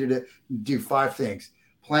 you needed to do 5 things: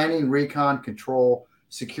 planning, recon, control,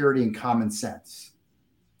 security, and common sense.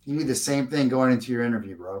 You need the same thing going into your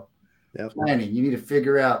interview, bro. Yep. Planning. You need to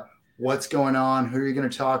figure out what's going on, who you're going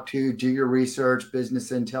to talk to, do your research,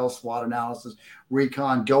 business intel, SWOT analysis,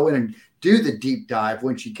 recon, go in and do the deep dive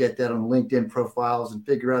once you get that on LinkedIn profiles and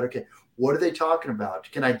figure out, okay, what are they talking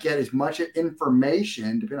about? Can I get as much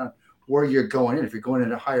information, depending on where you're going in? If you're going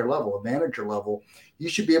at a higher level, a manager level, you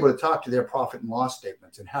should be able to talk to their profit and loss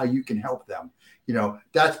statements and how you can help them.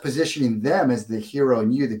 That's positioning them as the hero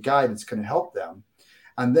and you, the guy that's going to help them.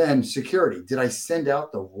 And then security. Did I send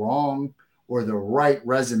out the wrong or the right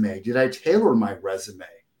resume? Did I tailor my resume?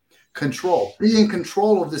 Control. Be in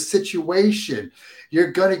control of the situation.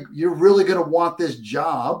 You're really gonna want this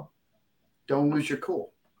job. Don't lose your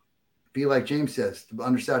cool. Be like James says, the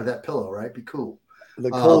underside of that pillow, right? Be cool.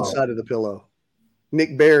 The cold side of the pillow.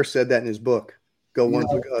 Nick Bear said that in his book. Go one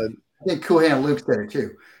for good. I think Cool Hand Luke said it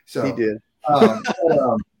too. So he did.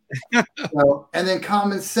 And then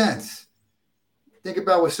common sense. Think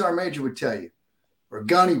about what Sergeant Major would tell you, or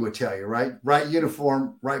Gunny would tell you, right? Right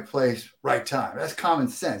uniform, right place, right time. That's common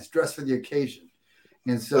sense. Dress for the occasion.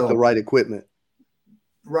 And so with the right equipment.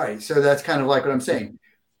 Right. So that's kind of like what I'm saying.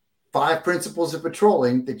 5 principles of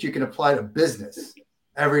patrolling that you can apply to business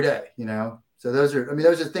every day, So those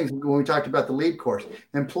are things when we talked about the lead course.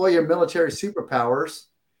 Employ your military superpowers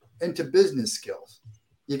into business skills.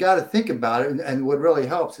 You got to think about it. And what really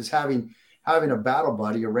helps is having a battle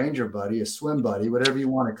buddy, a ranger buddy, a swim buddy, whatever you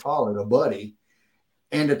want to call it, a buddy,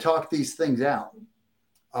 and to talk these things out.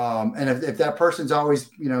 And if that person's always,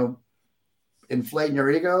 inflating your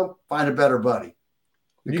ego, find a better buddy.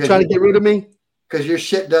 You trying to get rid of me? Because your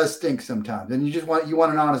shit does stink sometimes, and you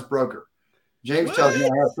want an honest broker. James tells me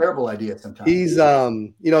I have terrible ideas sometimes. He's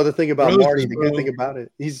the thing about Marty, the good thing about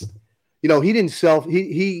it, he's he didn't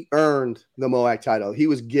he earned the MOAC title. He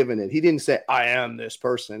was given it. He didn't say I am this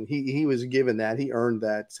person. He was given that. He earned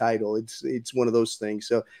that title. It's one of those things.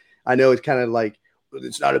 So I know it's kind of like,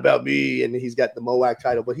 it's not about me, and he's got the MOAC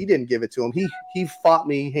title, but he didn't give it to him. He fought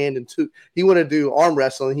me hand and tooth. He wanted to do arm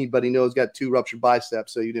wrestling, but he knows he's got 2 ruptured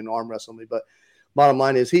biceps, so he didn't arm wrestle me. But bottom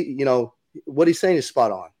line is what he's saying is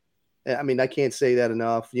spot on. I mean, I can't say that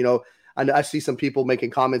enough. I see some people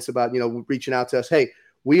making comments about, reaching out to us. Hey,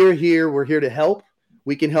 we are here. We're here to help.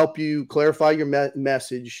 We can help you clarify your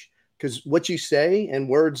message, because what you say and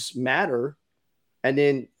words matter. And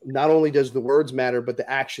then not only does the words matter, but the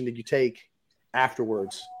action that you take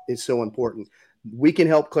afterwards is so important. We can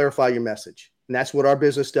help clarify your message. And that's what our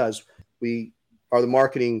business does. We are the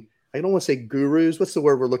marketing. I don't want to say gurus. What's the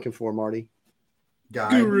word we're looking for, Marty?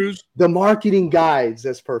 Gurus. The marketing guides.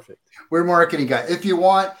 That's perfect. We're marketing guides. If you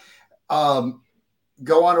want,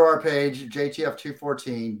 go onto our page,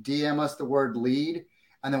 JTF214, DM us the word lead.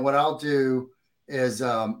 And then what I'll do is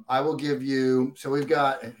I will give you, so we've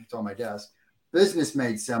got, it's on my desk, Business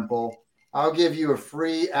Made Simple. I'll give you a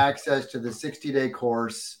free access to the 60-day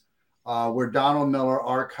course where Donald Miller,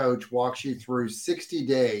 our coach, walks you through 60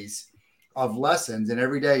 days of lessons. And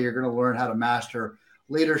every day you're going to learn how to master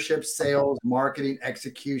leadership, sales, marketing,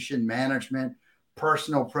 execution, management,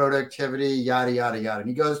 personal productivity, yada, yada, yada. And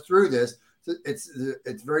he goes through this.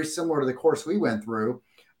 It's very similar to the course we went through.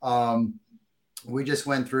 We just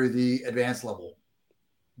went through the advanced level.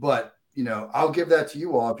 But I'll give that to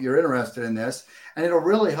you all if you're interested in this, and it'll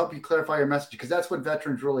really help you clarify your message, because that's what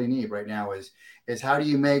veterans really need right now is how do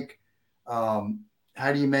you make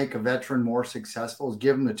a veteran more successful? Is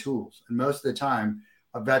give them the tools. And most of the time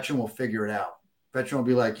a veteran will figure it out. Veteran will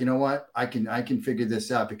be like, you know what? I can figure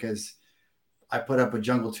this out because I put up a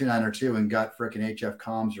jungle 2902 and got freaking HF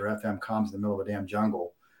comms or FM comms in the middle of a damn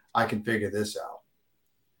jungle. I can figure this out.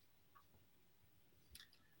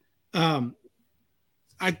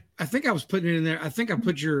 I think I was putting it in there. I think I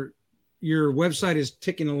put your website is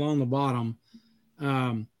ticking along the bottom.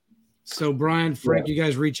 So Brian, Frank, You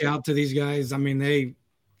guys reach out to these guys. I mean,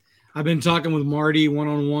 I've been talking with Marty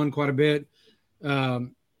one-on-one quite a bit.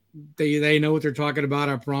 They know what they're talking about.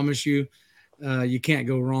 I promise you, you can't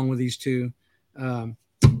go wrong with these two.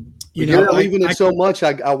 You You're know, believing it so much.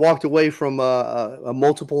 I walked away from a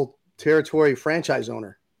multiple territory franchise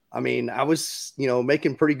owner. I mean, I was,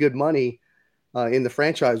 making pretty good money in the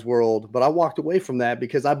franchise world, but I walked away from that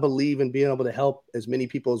because I believe in being able to help as many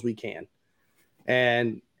people as we can.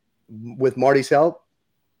 And with Marty's help,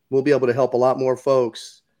 we'll be able to help a lot more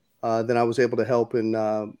folks than I was able to help in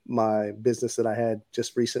my business that I had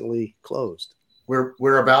just recently closed.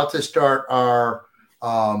 We're about to start our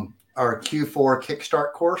Q4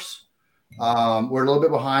 Kickstart course. We're a little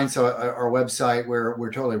bit behind, so our website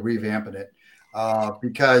we're totally revamping it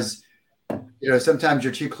because sometimes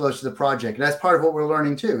you're too close to the project, and that's part of what we're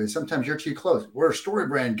learning too. Is sometimes you're too close. We're story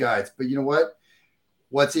brand guides, but you know what?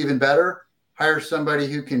 What's even better? Hire somebody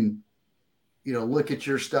who can, look at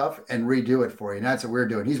your stuff and redo it for you. And that's what we're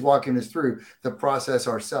doing. He's walking us through the process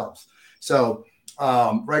ourselves. So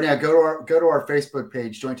right now, go to our Facebook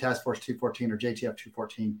page, Joint Task Force 214 or JTF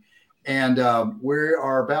 214. And we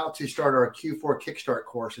are about to start our Q4 Kickstart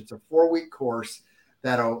course. It's a 4-week course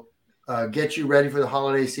that'll get you ready for the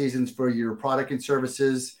holiday seasons for your product and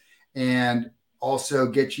services, and also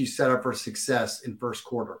get you set up for success in first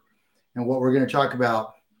quarter. And what we're going to talk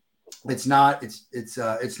about, it's not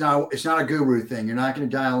a guru thing. You're not going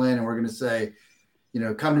to dial in and we're going to say,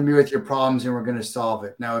 come to me with your problems and we're going to solve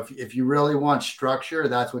it. Now, if you really want structure,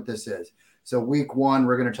 that's what this is. So week 1,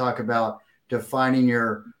 we're going to talk about defining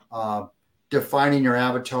your avatar,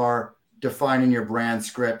 defining your brand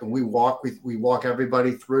script. And we walk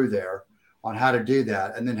everybody through there on how to do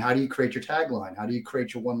that. And then how do you create your tagline? How do you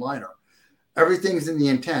create your one-liner? Everything's in the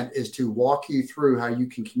intent is to walk you through how you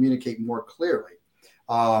can communicate more clearly.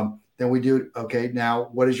 Then we do, okay, now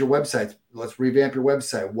what is your website? Let's revamp your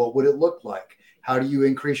website. What would it look like? How do you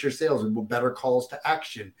increase your sales with better calls to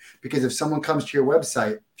action? Because if someone comes to your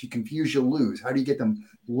website, if you confuse, you'll lose. How do you get them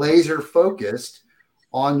laser focused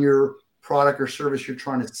on your product or service you're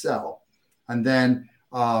trying to sell? And then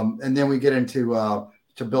we get into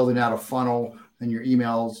to building out a funnel and your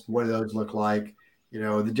emails. What do those look like?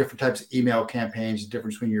 The different types of email campaigns, the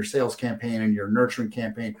difference between your sales campaign and your nurturing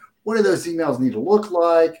campaign. What do those emails need to look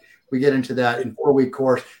like? We get into that in 4-week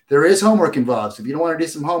course. There is homework involved. So if you don't want to do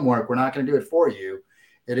some homework, we're not going to do it for you.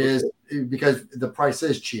 It is because the price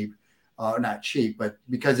is cheap, not cheap, but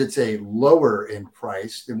because it's a lower in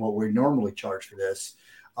price than what we normally charge for this.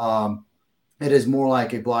 It is more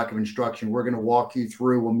like a block of instruction. We're going to walk you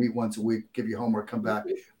through. We'll meet once a week, give you homework, come back,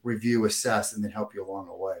 review, assess, and then help you along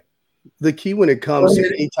the way. The key when it comes to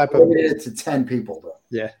any type of it to 10 people though.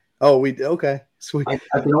 Yeah. Oh, okay. Sweet. I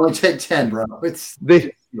can only take 10, bro.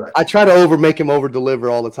 Right. I try to make him over deliver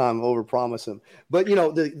all the time, over promise him. But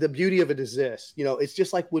the beauty of it is this. It's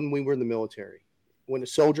just like when we were in the military. When a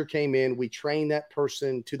soldier came in, we trained that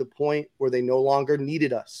person to the point where they no longer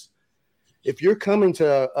needed us. If you're coming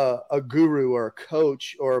to a guru or a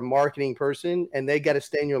coach or a marketing person and they got to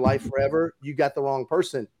stay in your life forever, you got the wrong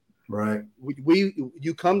person. Right.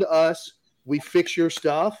 You come to us, we fix your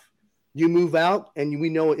stuff. You move out and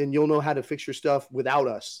you'll know how to fix your stuff without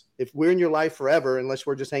us. If we're in your life forever, unless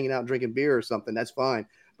we're just hanging out drinking beer or something, that's fine.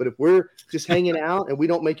 But if we're just hanging out and we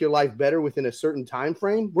don't make your life better within a certain time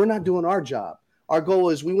frame, we're not doing our job. Our goal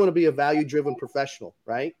is we want to be a value-driven professional,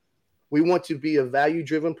 right? We want to be a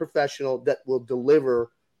value-driven professional that will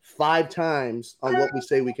deliver 5 times on what we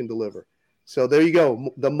say we can deliver. So there you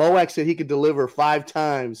go. The MOAC said he could deliver 5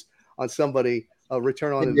 times on somebody a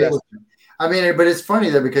return on investment. I mean, but it's funny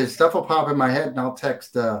though, because stuff will pop in my head and I'll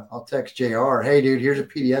text JR. Hey dude, here's a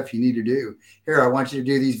PDF you need to do. Here, I want you to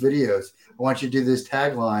do these videos. I want you to do this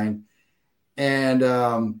tagline. And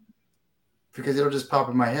because it'll just pop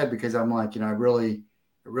in my head because I'm like, I really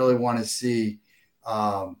want to see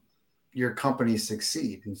your company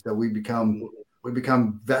succeed. And so we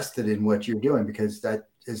become vested in what you're doing because that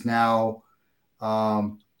is now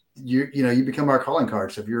you become our calling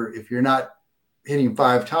card. So if you're not hitting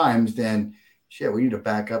 5 times, then shit, we need to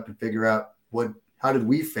back up and figure out how did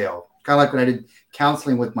we fail? Kind of like when I did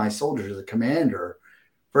counseling with my soldiers as a commander.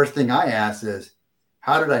 First thing I asked is,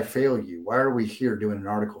 how did I fail you? Why are we here doing an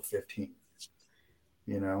Article 15?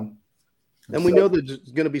 And we know that there's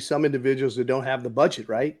going to be some individuals that don't have the budget,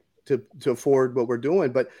 right, to afford what we're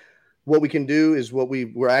doing. But what we can do is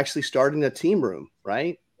we're actually starting a team room,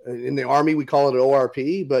 right? In the Army, we call it an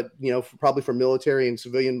ORP, but probably for military and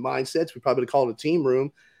civilian mindsets, we probably call it a team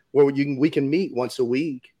room where we can meet once a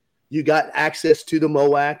week. You got access to the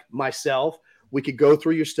MOAC, myself. We could go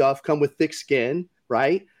through your stuff, come with thick skin,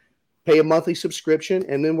 right? Pay a monthly subscription,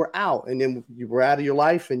 and then we're out. And then we're out of your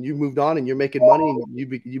life, and you moved on, and you're making money,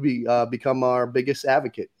 and you become our biggest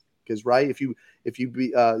advocate. Because right, if you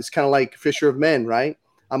be, it's kind of like Fisher of Men, right?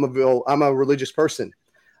 I'm a religious person.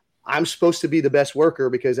 I'm supposed to be the best worker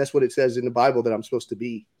because that's what it says in the Bible that I'm supposed to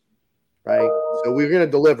be. Right. So we're going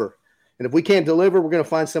to deliver. And if we can't deliver, we're going to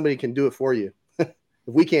find somebody who can do it for you. If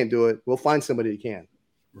we can't do it, we'll find somebody who can.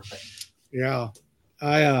 Right.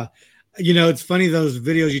 Yeah. It's funny, those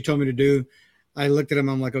videos you told me to do, I looked at them.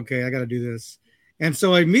 I'm like, okay, I got to do this. And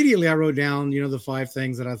so immediately I wrote down, the 5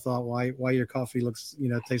 things that I thought why your coffee looks,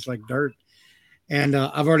 tastes like dirt. And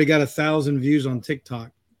I've already got 1,000 views on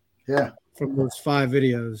TikTok. Yeah. From those 5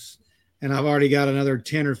 videos. And I've already got another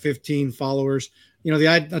 10 or 15 followers.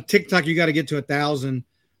 The TikTok, you got to get to 1,000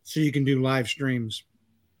 so you can do live streams.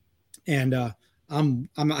 And I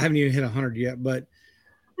haven't even hit 100 yet, but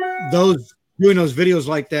doing those videos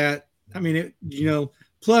like that, I mean,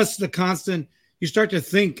 plus the constant, you start to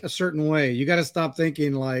think a certain way. You got to stop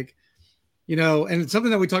thinking like, and it's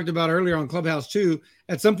something that we talked about earlier on Clubhouse too.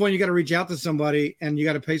 At some point, you got to reach out to somebody and you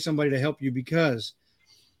got to pay somebody to help you because,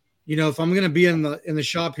 if I'm going to be in the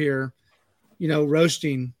shop here,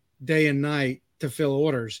 roasting day and night to fill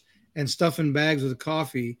orders and stuffing bags with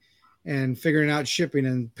coffee and figuring out shipping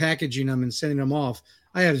and packaging them and sending them off,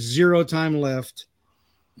 I have 0 time left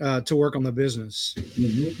to work on the business,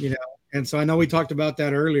 And so I know we talked about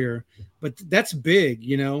that earlier, but that's big,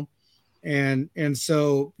 and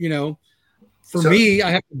so, for me,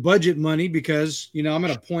 I have to budget money because, I'm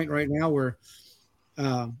at a point right now where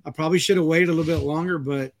I probably should have waited a little bit longer,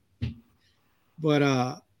 but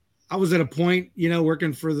I was at a point,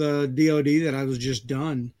 working for the DOD that I was just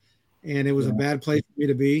done, and it was a bad place for me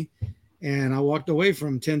to be. And I walked away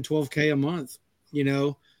from 10, 12K a month,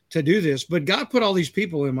 to do this, but God put all these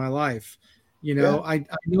people in my life. I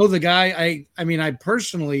know the guy. I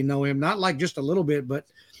personally know him, not like just a little bit, but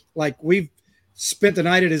like we've spent the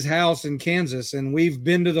night at his house in Kansas, and we've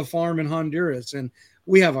been to the farm in Honduras, and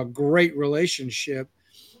we have a great relationship.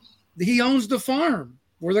 He owns the farm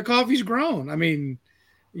where the coffee's grown. I mean,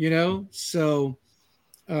 so.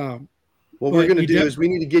 What we're going to do is we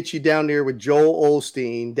need to get you down there with Joel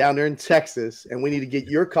Osteen down there in Texas, and we need to get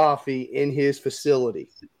your coffee in his facility.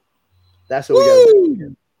 That's what we got to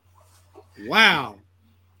do. Wow.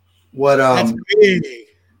 What That's big.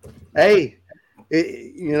 Hey,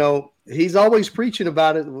 he's always preaching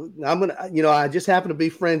about it. I'm going to, I just happen to be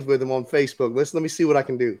friends with him on Facebook. Let me see what I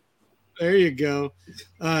can do. There you go.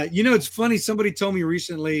 It's funny. Somebody told me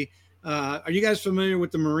recently, are you guys familiar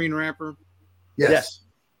with the Marine Rapper? Yes.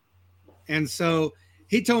 And so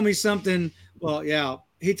he told me something. Well, yeah,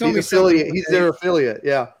 he told He's me affiliate. something. He's their affiliate.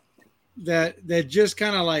 Yeah. That just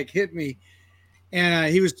kind of like hit me.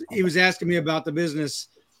 And he was asking me about the business,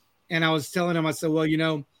 and I was telling him, I said,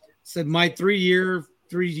 well, said my 3 year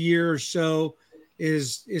or so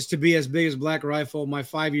is to be as big as Black Rifle. My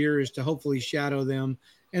 5 year is to hopefully shadow them.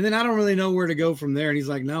 And then I don't really know where to go from there. And he's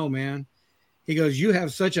like, no, man. He goes, you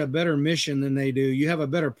have such a better mission than they do. You have a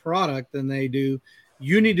better product than they do.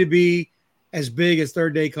 You need to be as big as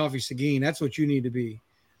Third Day Coffee Seguin. That's what you need to be.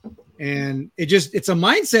 And it's a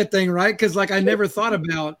mindset thing, right? Because like I never thought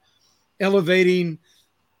about elevating,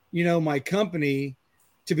 my company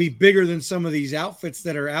to be bigger than some of these outfits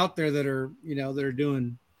that are out there that are, that are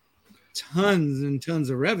doing tons and tons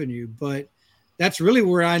of revenue. But that's really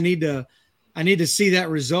where I need to see that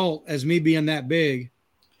result as me being that big.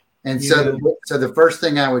 And so the first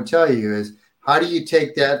thing I would tell you is, how do you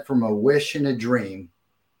take that from a wish and a dream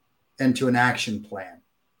into an action plan?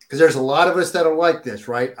 Because there's a lot of us that are like this,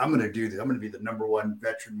 right? I'm going to do this. I'm going to be the #1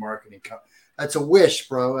 veteran marketing company. That's a wish,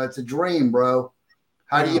 bro. That's a dream, bro.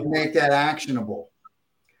 How do you make that actionable?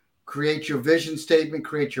 Create your vision statement,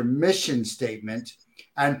 create your mission statement,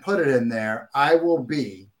 and put it in there. I will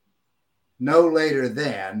be no later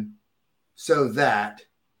than, so that,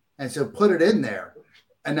 and so put it in there.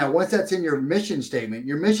 And now once that's in your mission statement,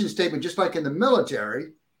 just like in the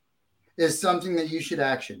military, is something that you should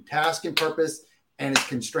action. Task and purpose, and it's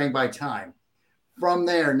constrained by time. From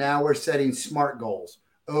there, now we're setting SMART goals,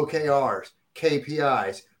 OKRs,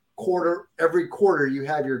 KPIs. Every quarter you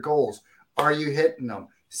have your goals. Are you hitting them?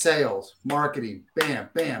 Sales, marketing, bam,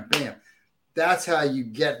 bam, bam. That's how you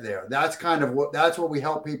get there. That's what we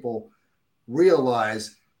help people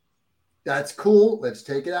realize. That's cool. Let's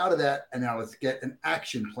take it out of that. And now let's get an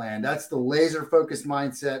action plan. That's the laser focused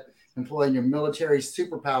mindset, employing your military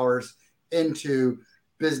superpowers into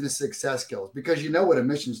business success skills, because you know what a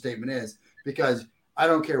mission statement is, because I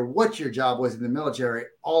don't care what your job was in the military.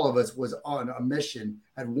 All of us was on a mission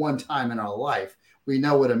at one time in our life. We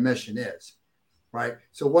know what a mission is, right?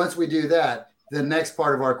 So once we do that, the next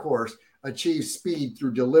part of our course, achieve speed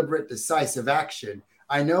through deliberate, decisive action.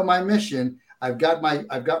 I know my mission. I've got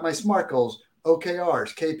my SMART goals,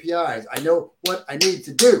 OKRs, KPIs. I know what I need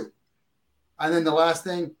to do. And then the last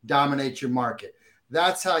thing, dominate your market.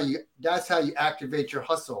 That's how you activate your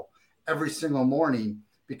hustle every single morning,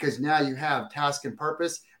 because now you have task and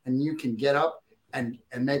purpose, and you can get up and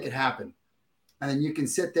make it happen. And then you can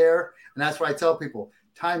sit there, and that's why I tell people,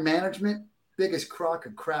 time management, biggest crock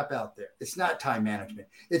of crap out there. It's not time management.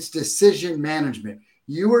 It's decision management.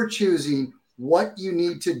 You are choosing what you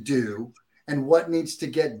need to do and what needs to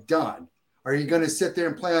get done. Are you going to sit there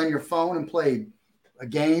and play on your phone and play a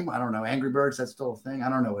game? I don't know. Angry Birds, that's still a thing. I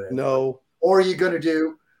don't know what it is. No. Or are you going to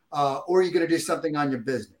do something on your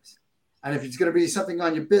business? And if it's going to be something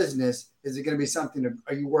on your business, is it going to be something?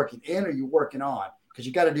 Are you working in or are you working on? Because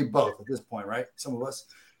you got to do both at this point, right? Some of us,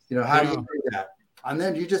 how do you do that? And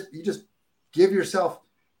then you just give yourself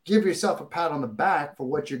a pat on the back for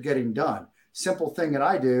what you're getting done. Simple thing that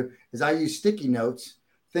I do is I use sticky notes.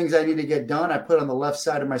 Things I need to get done, I put on the left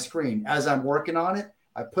side of my screen. As I'm working on it,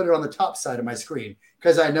 I put it on the top side of my screen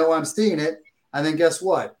because I know I'm seeing it. And then guess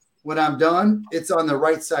what? When I'm done, it's on the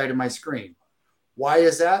right side of my screen. Why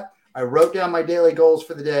is that? I wrote down my daily goals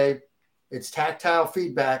for the day. It's tactile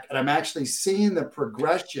feedback, and I'm actually seeing the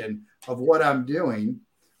progression of what I'm doing.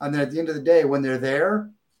 And then at the end of the day, when they're there,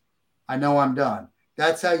 I know I'm done.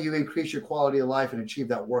 That's how you increase your quality of life and achieve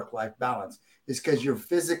that work-life balance, is because you're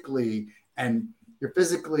physically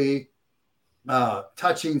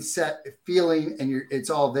touching, set, feeling, and it's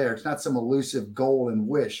all there. It's not some elusive goal and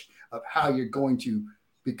wish of how you're going to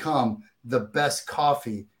become the best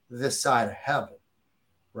coffee this side of heaven,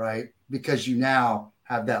 right? Because you now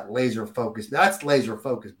have that laser focus. That's laser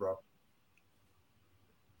focus, bro.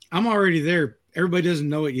 I'm already there. Everybody doesn't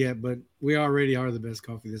know it yet, but we already are the best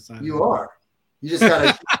coffee this side. You are. You just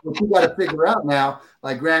got to figure out now,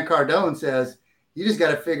 like Grant Cardone says, you just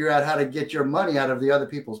got to figure out how to get your money out of the other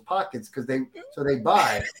people's pockets because they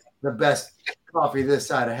buy the best coffee this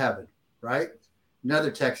side of heaven, right?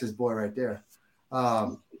 Another Texas boy right there.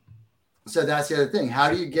 So that's the other thing. How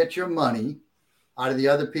do you get your money out of the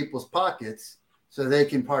other people's pockets so they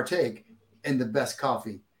can partake in the best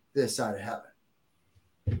coffee this side of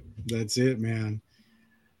heaven? That's it, man.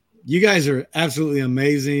 You guys are absolutely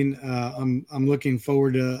amazing. I'm looking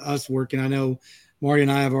forward to us working. I know Marty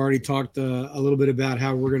and I have already talked a little bit about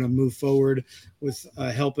how we're going to move forward with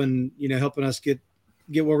helping us get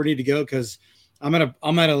where we need to go. Because I'm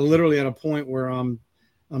literally at a point where I'm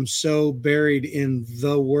so buried in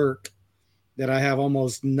the work that I have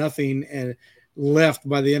almost nothing left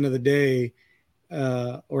by the end of the day,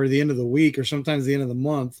 or the end of the week, or sometimes the end of the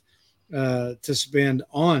month, to spend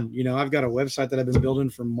on. I've got a website that I've been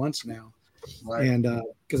building for months now, right. And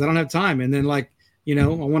because I don't have time. And then I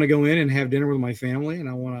want to go in and have dinner with my family, and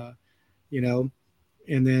I want to,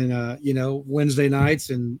 and then Wednesday nights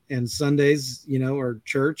and Sundays, are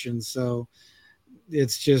church, and so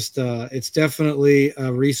it's just it's definitely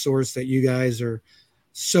a resource that you guys are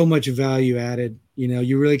so much value added.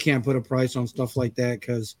 You really can't put a price on stuff like that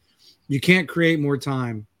because you can't create more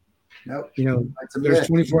time. Nope. There's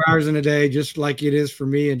 24 hours in a day, just like it is for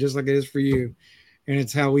me and just like it is for you. And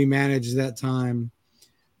it's how we manage that time,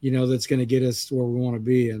 that's going to get us to where we want to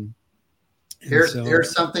be. And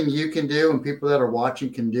here's something you can do, and people that are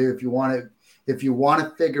watching can do if you want to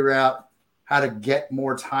figure out how to get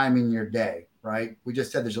more time in your day, right? We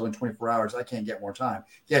just said there's only 24 hours. I can't get more time.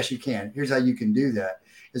 Yes, you can. Here's how you can do that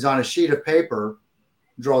is on a sheet of paper,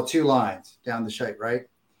 draw 2 lines down the shape, right?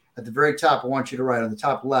 At the very top, I want you to write, on the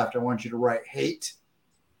top left, I want you to write hate.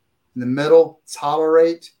 In the middle,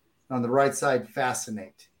 tolerate. And on the right side,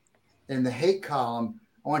 fascinate. In the hate column,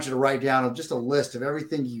 I want you to write down just a list of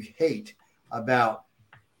everything you hate about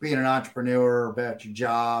being an entrepreneur, about your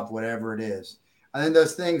job, whatever it is. And then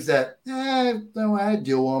those things that, I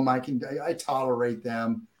do them, I tolerate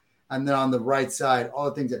them. And then on the right side, all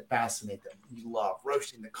the things that fascinate them. You love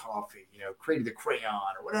roasting the coffee, creating the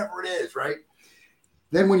crayon or whatever it is, right?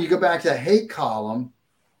 Then when you go back to the hate column,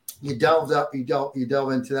 you delve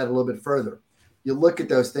into that a little bit further. You look at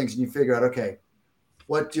those things and you figure out, okay,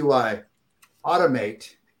 what do I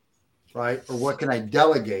automate, right? Or what can I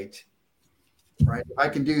delegate, right? If I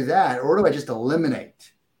can do that, or do I just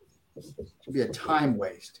eliminate? It would be a time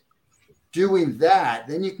waste. Doing that,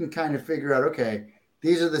 then you can kind of figure out, okay,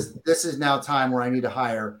 this is now time where I need to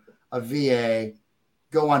hire a VA,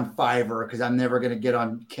 go on Fiverr, because I'm never going to get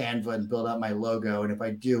on Canva and build out my logo. And if I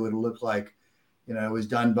do, it'll look like, it was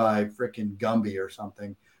done by freaking Gumby or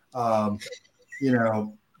something.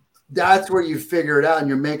 That's where you figure it out, and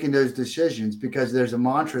you're making those decisions, because there's a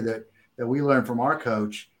mantra that we learned from our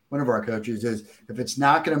coach. One of our coaches is, if it's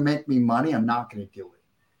not going to make me money, I'm not going to do it.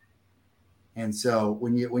 And so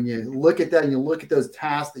when you look at that and you look at those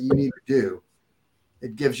tasks that you need to do,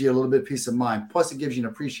 it gives you a little bit of peace of mind. Plus, it gives you an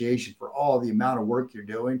appreciation for all the amount of work you're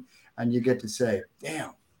doing and you get to say,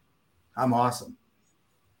 damn, I'm awesome.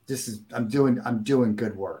 I'm doing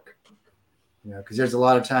good work. Because there's a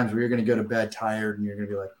lot of times where you're going to go to bed tired and you're going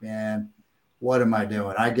to be like, man, what am I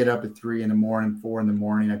doing? I get up at 3 a.m, 4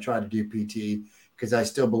 a.m. I try to do PT because I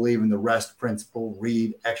still believe in the rest principle,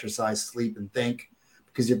 read, exercise, sleep, and think.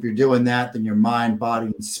 Because if you're doing that, then your mind, body,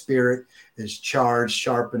 and spirit is charged,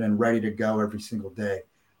 sharpened, and ready to go every single day.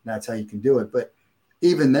 And that's how you can do it. But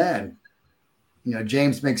even then,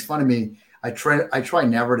 James makes fun of me. I try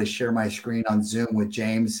never to share my screen on Zoom with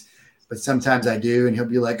James, but sometimes I do, and he'll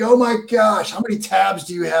be like, "Oh my gosh, how many tabs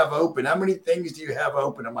do you have open? How many things do you have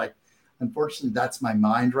open?" I'm like, unfortunately, that's my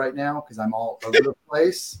mind right now because I'm all over the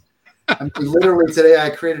place. I mean, literally today, I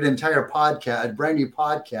created an entire podcast, a brand new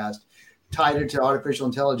podcast, tied into artificial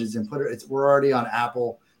intelligence, and we're already on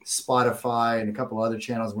Apple, Spotify, and a couple of other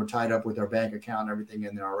channels. We're tied up with our bank account and everything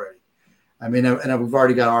in there already. I mean, and we've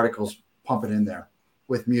already got articles pumping in there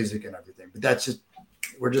with music and everything. But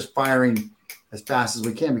we're just firing as fast as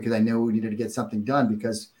we can because I knew we needed to get something done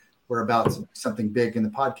because we're about something big in the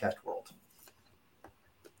podcast world.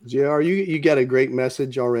 JR, you got a great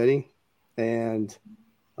message already. And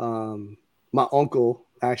my uncle,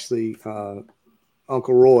 actually,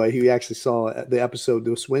 Uncle Roy, he actually saw the episode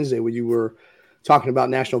this Wednesday where you were talking about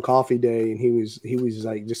National Coffee Day, and he was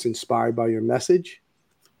like just inspired by your message.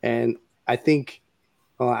 And I think,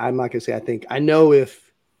 I'm not gonna say I think, I know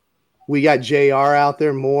if we got JR out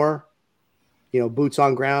there more, boots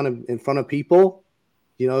on ground in front of people,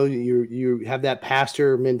 you have that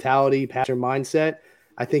pastor mentality, pastor mindset.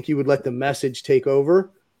 I think you would let the message take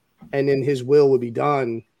over, and then his will would be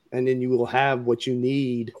done, and then you will have what you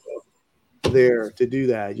need there to do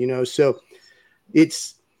that. So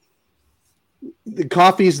it's the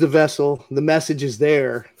coffee is the vessel, the message is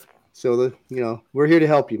there. So we're here to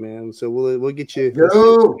help you, man. So we'll get you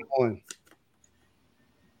going.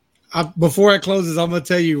 Before it closes, I'm going to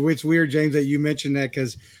tell you it's weird, James, that you mentioned that,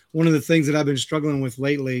 because one of the things that I've been struggling with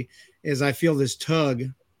lately is I feel this tug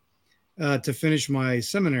to finish my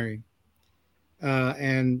seminary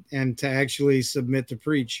and to actually submit to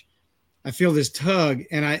preach. I feel this tug,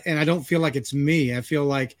 and I don't feel like it's me. I feel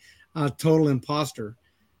like a total imposter,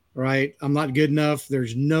 right? I'm not good enough.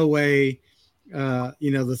 There's no way,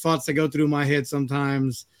 the thoughts that go through my head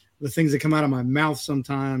sometimes, the things that come out of my mouth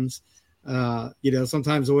sometimes,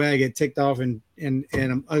 sometimes the way I get ticked off and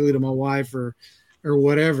I'm ugly to my wife or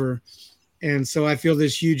whatever. And so I feel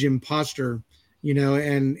this huge imposter,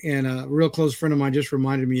 and a real close friend of mine just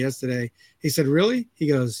reminded me yesterday. He said, "Really?" He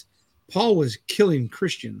goes, "Paul was killing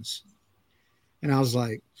Christians." And I was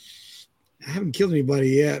like, I haven't killed anybody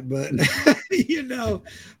yet, but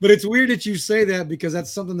but it's weird that you say that because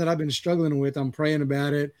that's something that I've been struggling with. I'm praying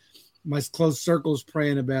about it. My close circle's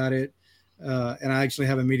praying about it. And I actually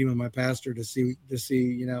have a meeting with my pastor to see,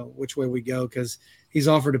 which way we go. Cause he's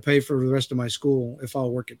offered to pay for the rest of my school if I'll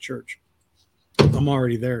work at church. I'm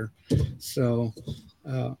already there. So,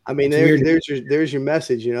 there's your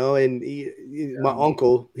message, and my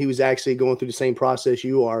uncle, he was actually going through the same process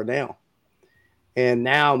you are now. And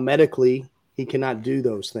now medically, he cannot do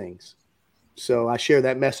those things. So I share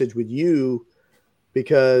that message with you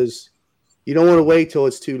because you don't want to wait till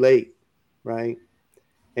it's too late, right?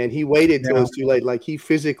 And he waited till it's too late. Like he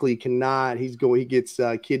physically cannot. He gets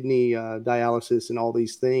kidney dialysis and all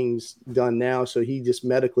these things done now. So he just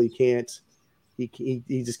medically can't. He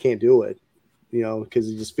just can't do it, because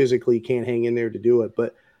he just physically can't hang in there to do it.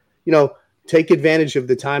 But take advantage of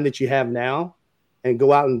the time that you have now and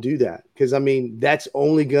go out and do that. Because that's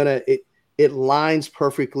only it lines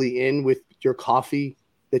perfectly in with your coffee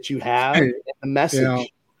that you have and the message. Yeah.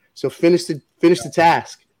 So finish the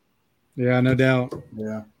task. Yeah, no doubt.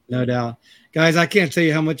 Yeah, no doubt. Guys, I can't tell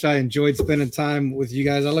you how much I enjoyed spending time with you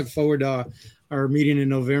guys. I look forward to our meeting in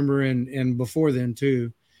November and before then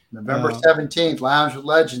too. November 17th, Lounge with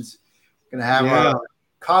Legends. Going to have our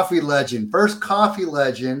coffee legend, first coffee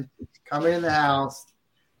legend coming in the house.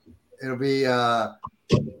 It'll be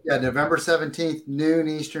November 17th, noon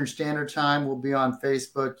Eastern Standard Time. We'll be on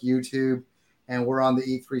Facebook, YouTube, and we're on the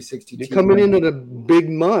E360. You're coming into the big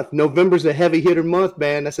month. November's a heavy hitter month,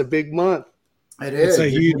 man. That's a big month. It is. It's a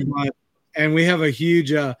huge month. And we have a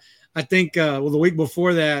huge I think the week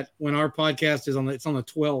before that, when our podcast is it's on the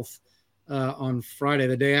 12th on Friday,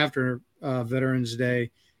 the day after Veterans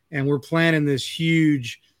Day. And we're planning this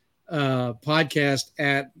huge podcast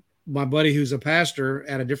at my buddy who's a pastor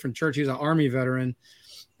at a different church. He's an Army veteran.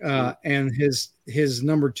 And his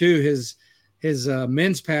number two, his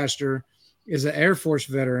men's pastor is an Air Force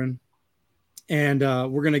veteran. And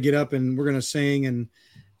we're going to get up and we're going to sing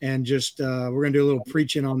and just we're going to do a little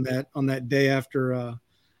preaching on that day after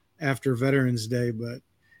Veterans Day. But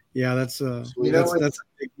Yeah, that's You know, that's a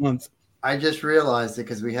big month. I just realized it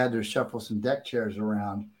because we had to shuffle some deck chairs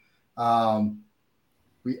around.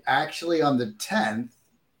 We actually on the 10th,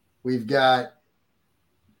 we've got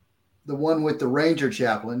the one with the Ranger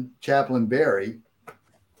chaplain, Chaplain Barry,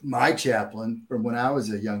 my chaplain from when I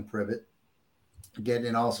was a young privet, getting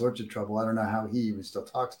in all sorts of trouble. I don't know how he even still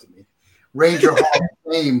talks to me. Ranger Hall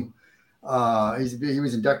of Fame. He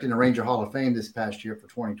was inducted in the Ranger Hall of Fame this past year for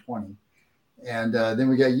 2020. And then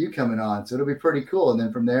we got you coming on. So it'll be pretty cool. And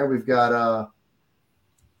then from there, we've got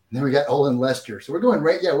Olin Lester. So we're going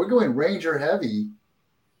Ranger heavy.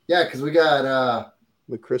 Yeah, because we got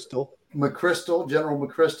McChrystal, General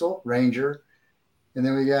McChrystal, Ranger. And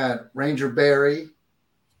then we got Ranger Barry.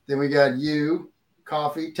 Then we got you,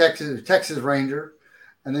 Coffee, Texas Ranger.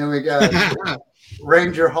 And then we got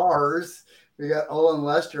Ranger Horrors. We got Olin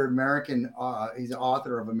Lester, American. He's the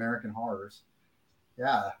author of American Horrors.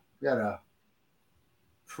 Yeah, we got a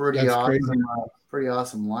pretty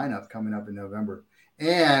awesome lineup coming up in November.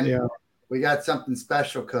 And we got something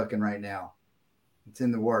special cooking right now. It's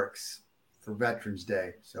in the works for Veterans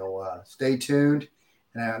Day. So stay tuned.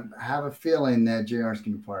 And I have a feeling that JR's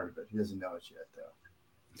going to be part of it. He doesn't know it yet,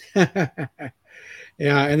 though.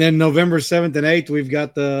 Yeah, and then November 7th and 8th, we've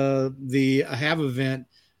got the HAV event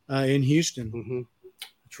in Houston. Mm-hmm.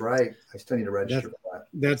 That's right. I still need to register for that.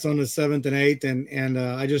 That's on the 7th and 8th, and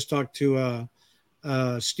I just talked to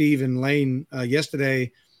Steve and Lane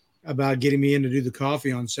yesterday about getting me in to do the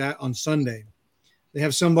coffee on Sunday. They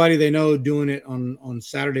have somebody they know doing it on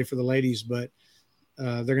Saturday for the ladies, but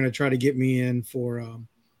they're going to try to get me in for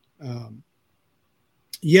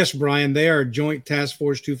yes, Brian, they are Joint Task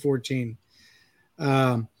Force 214.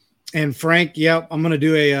 And Frank, I'm going to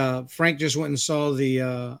do Frank just went and saw the,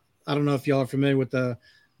 I don't know if y'all are familiar with the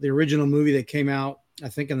original movie that came out, I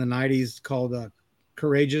think in the 90s called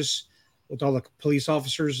Courageous, with all the police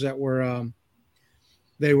officers that were,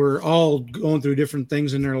 they were all going through different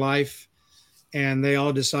things in their life, and they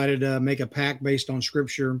all decided to make a pact based on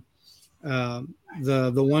scripture.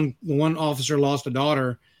 The one officer lost a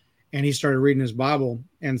daughter, and he started reading his Bible.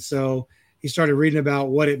 And so he started reading about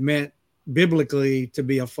what it meant biblically to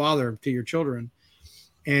be a father to your children.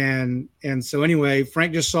 And so anyway,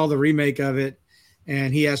 Frank just saw the remake of it,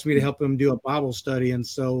 and he asked me to help him do a Bible study. And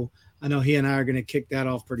so I know he and I are going to kick that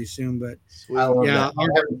off pretty soon, but I love that.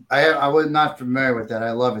 I was not familiar with that.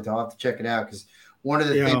 I love it. I'll have to check it out. Cause one of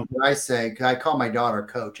the things that I say, cause I call my daughter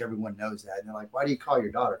Coach. Everyone knows that. And they're like, why do you call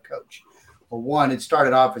your daughter Coach? Well, one, it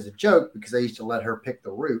started off as a joke because I used to let her pick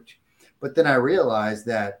the route. But then I realized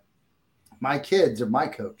that my kids are my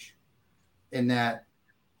coach, in that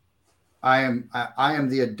I am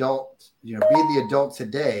the adult, be the adult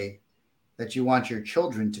today that you want your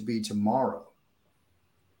children to be tomorrow.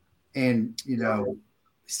 And,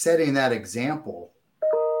 setting that example,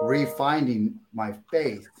 refinding my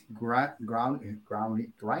faith, grounding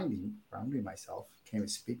myself. Can't even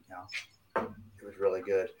speak now. It was really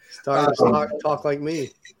good. Starting to talk like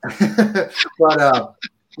me. But,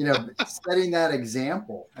 setting that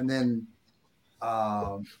example, and then,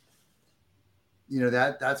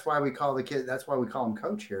 that's why we call the kid, that's why we call him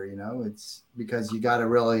Coach here. It's because you got to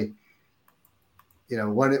really,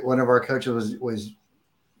 one of our coaches was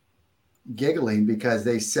giggling because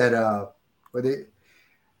they said, oh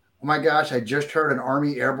my gosh, I just heard an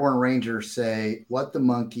Army Airborne Ranger say, "What the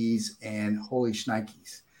monkeys" and "Holy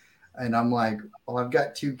shnikes." And I'm like, well, I've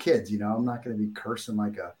got two kids, I'm not going to be cursing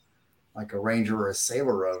like a Ranger or a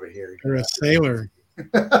sailor over here. Or a sailor.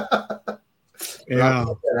 Yeah.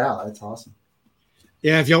 That's awesome.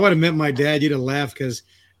 Yeah. If y'all would have met my dad, you'd have laughed, because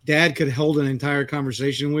Dad could hold an entire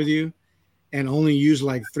conversation with you and only use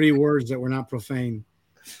like 3 words that were not profane.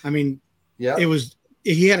 I mean,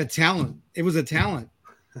 he had a talent. It was a talent.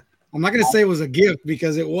 I'm not going to say it was a gift,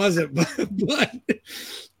 because it wasn't, but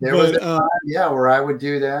there was a time, where I would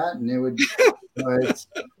do that, and it would,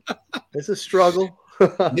 it's a struggle.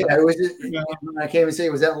 It was I can't even say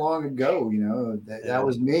it was that long ago, that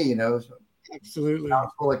was me, Absolutely. I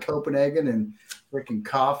was full of Copenhagen and freaking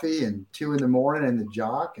coffee and 2 a.m. in the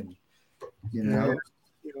jock, and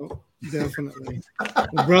definitely.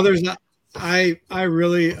 Well, brothers, I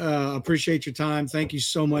really appreciate your time. Thank you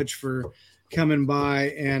so much for coming by,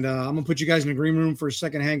 and I'm gonna put you guys in the green room for a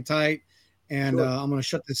second. Hang tight, and sure. I'm gonna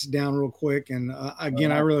shut this down real quick. And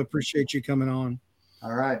again, I really appreciate you coming on.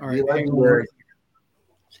 All right.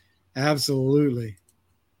 Absolutely.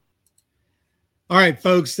 All right,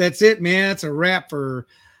 folks, that's it, man. That's a wrap for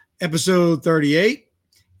episode 38,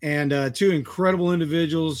 and 2 incredible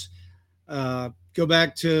individuals. Go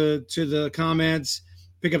back to the comments,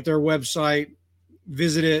 pick up their website,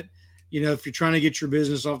 visit it, if you're trying to get your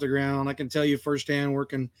business off the ground, I can tell you firsthand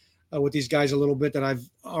working with these guys a little bit that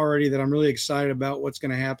I'm really excited about what's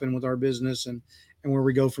going to happen with our business and where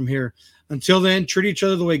we go from here. Until then, treat each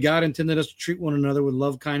other the way God intended us to treat one another, with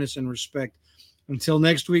love, kindness, and respect. Until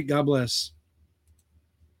next week, God bless.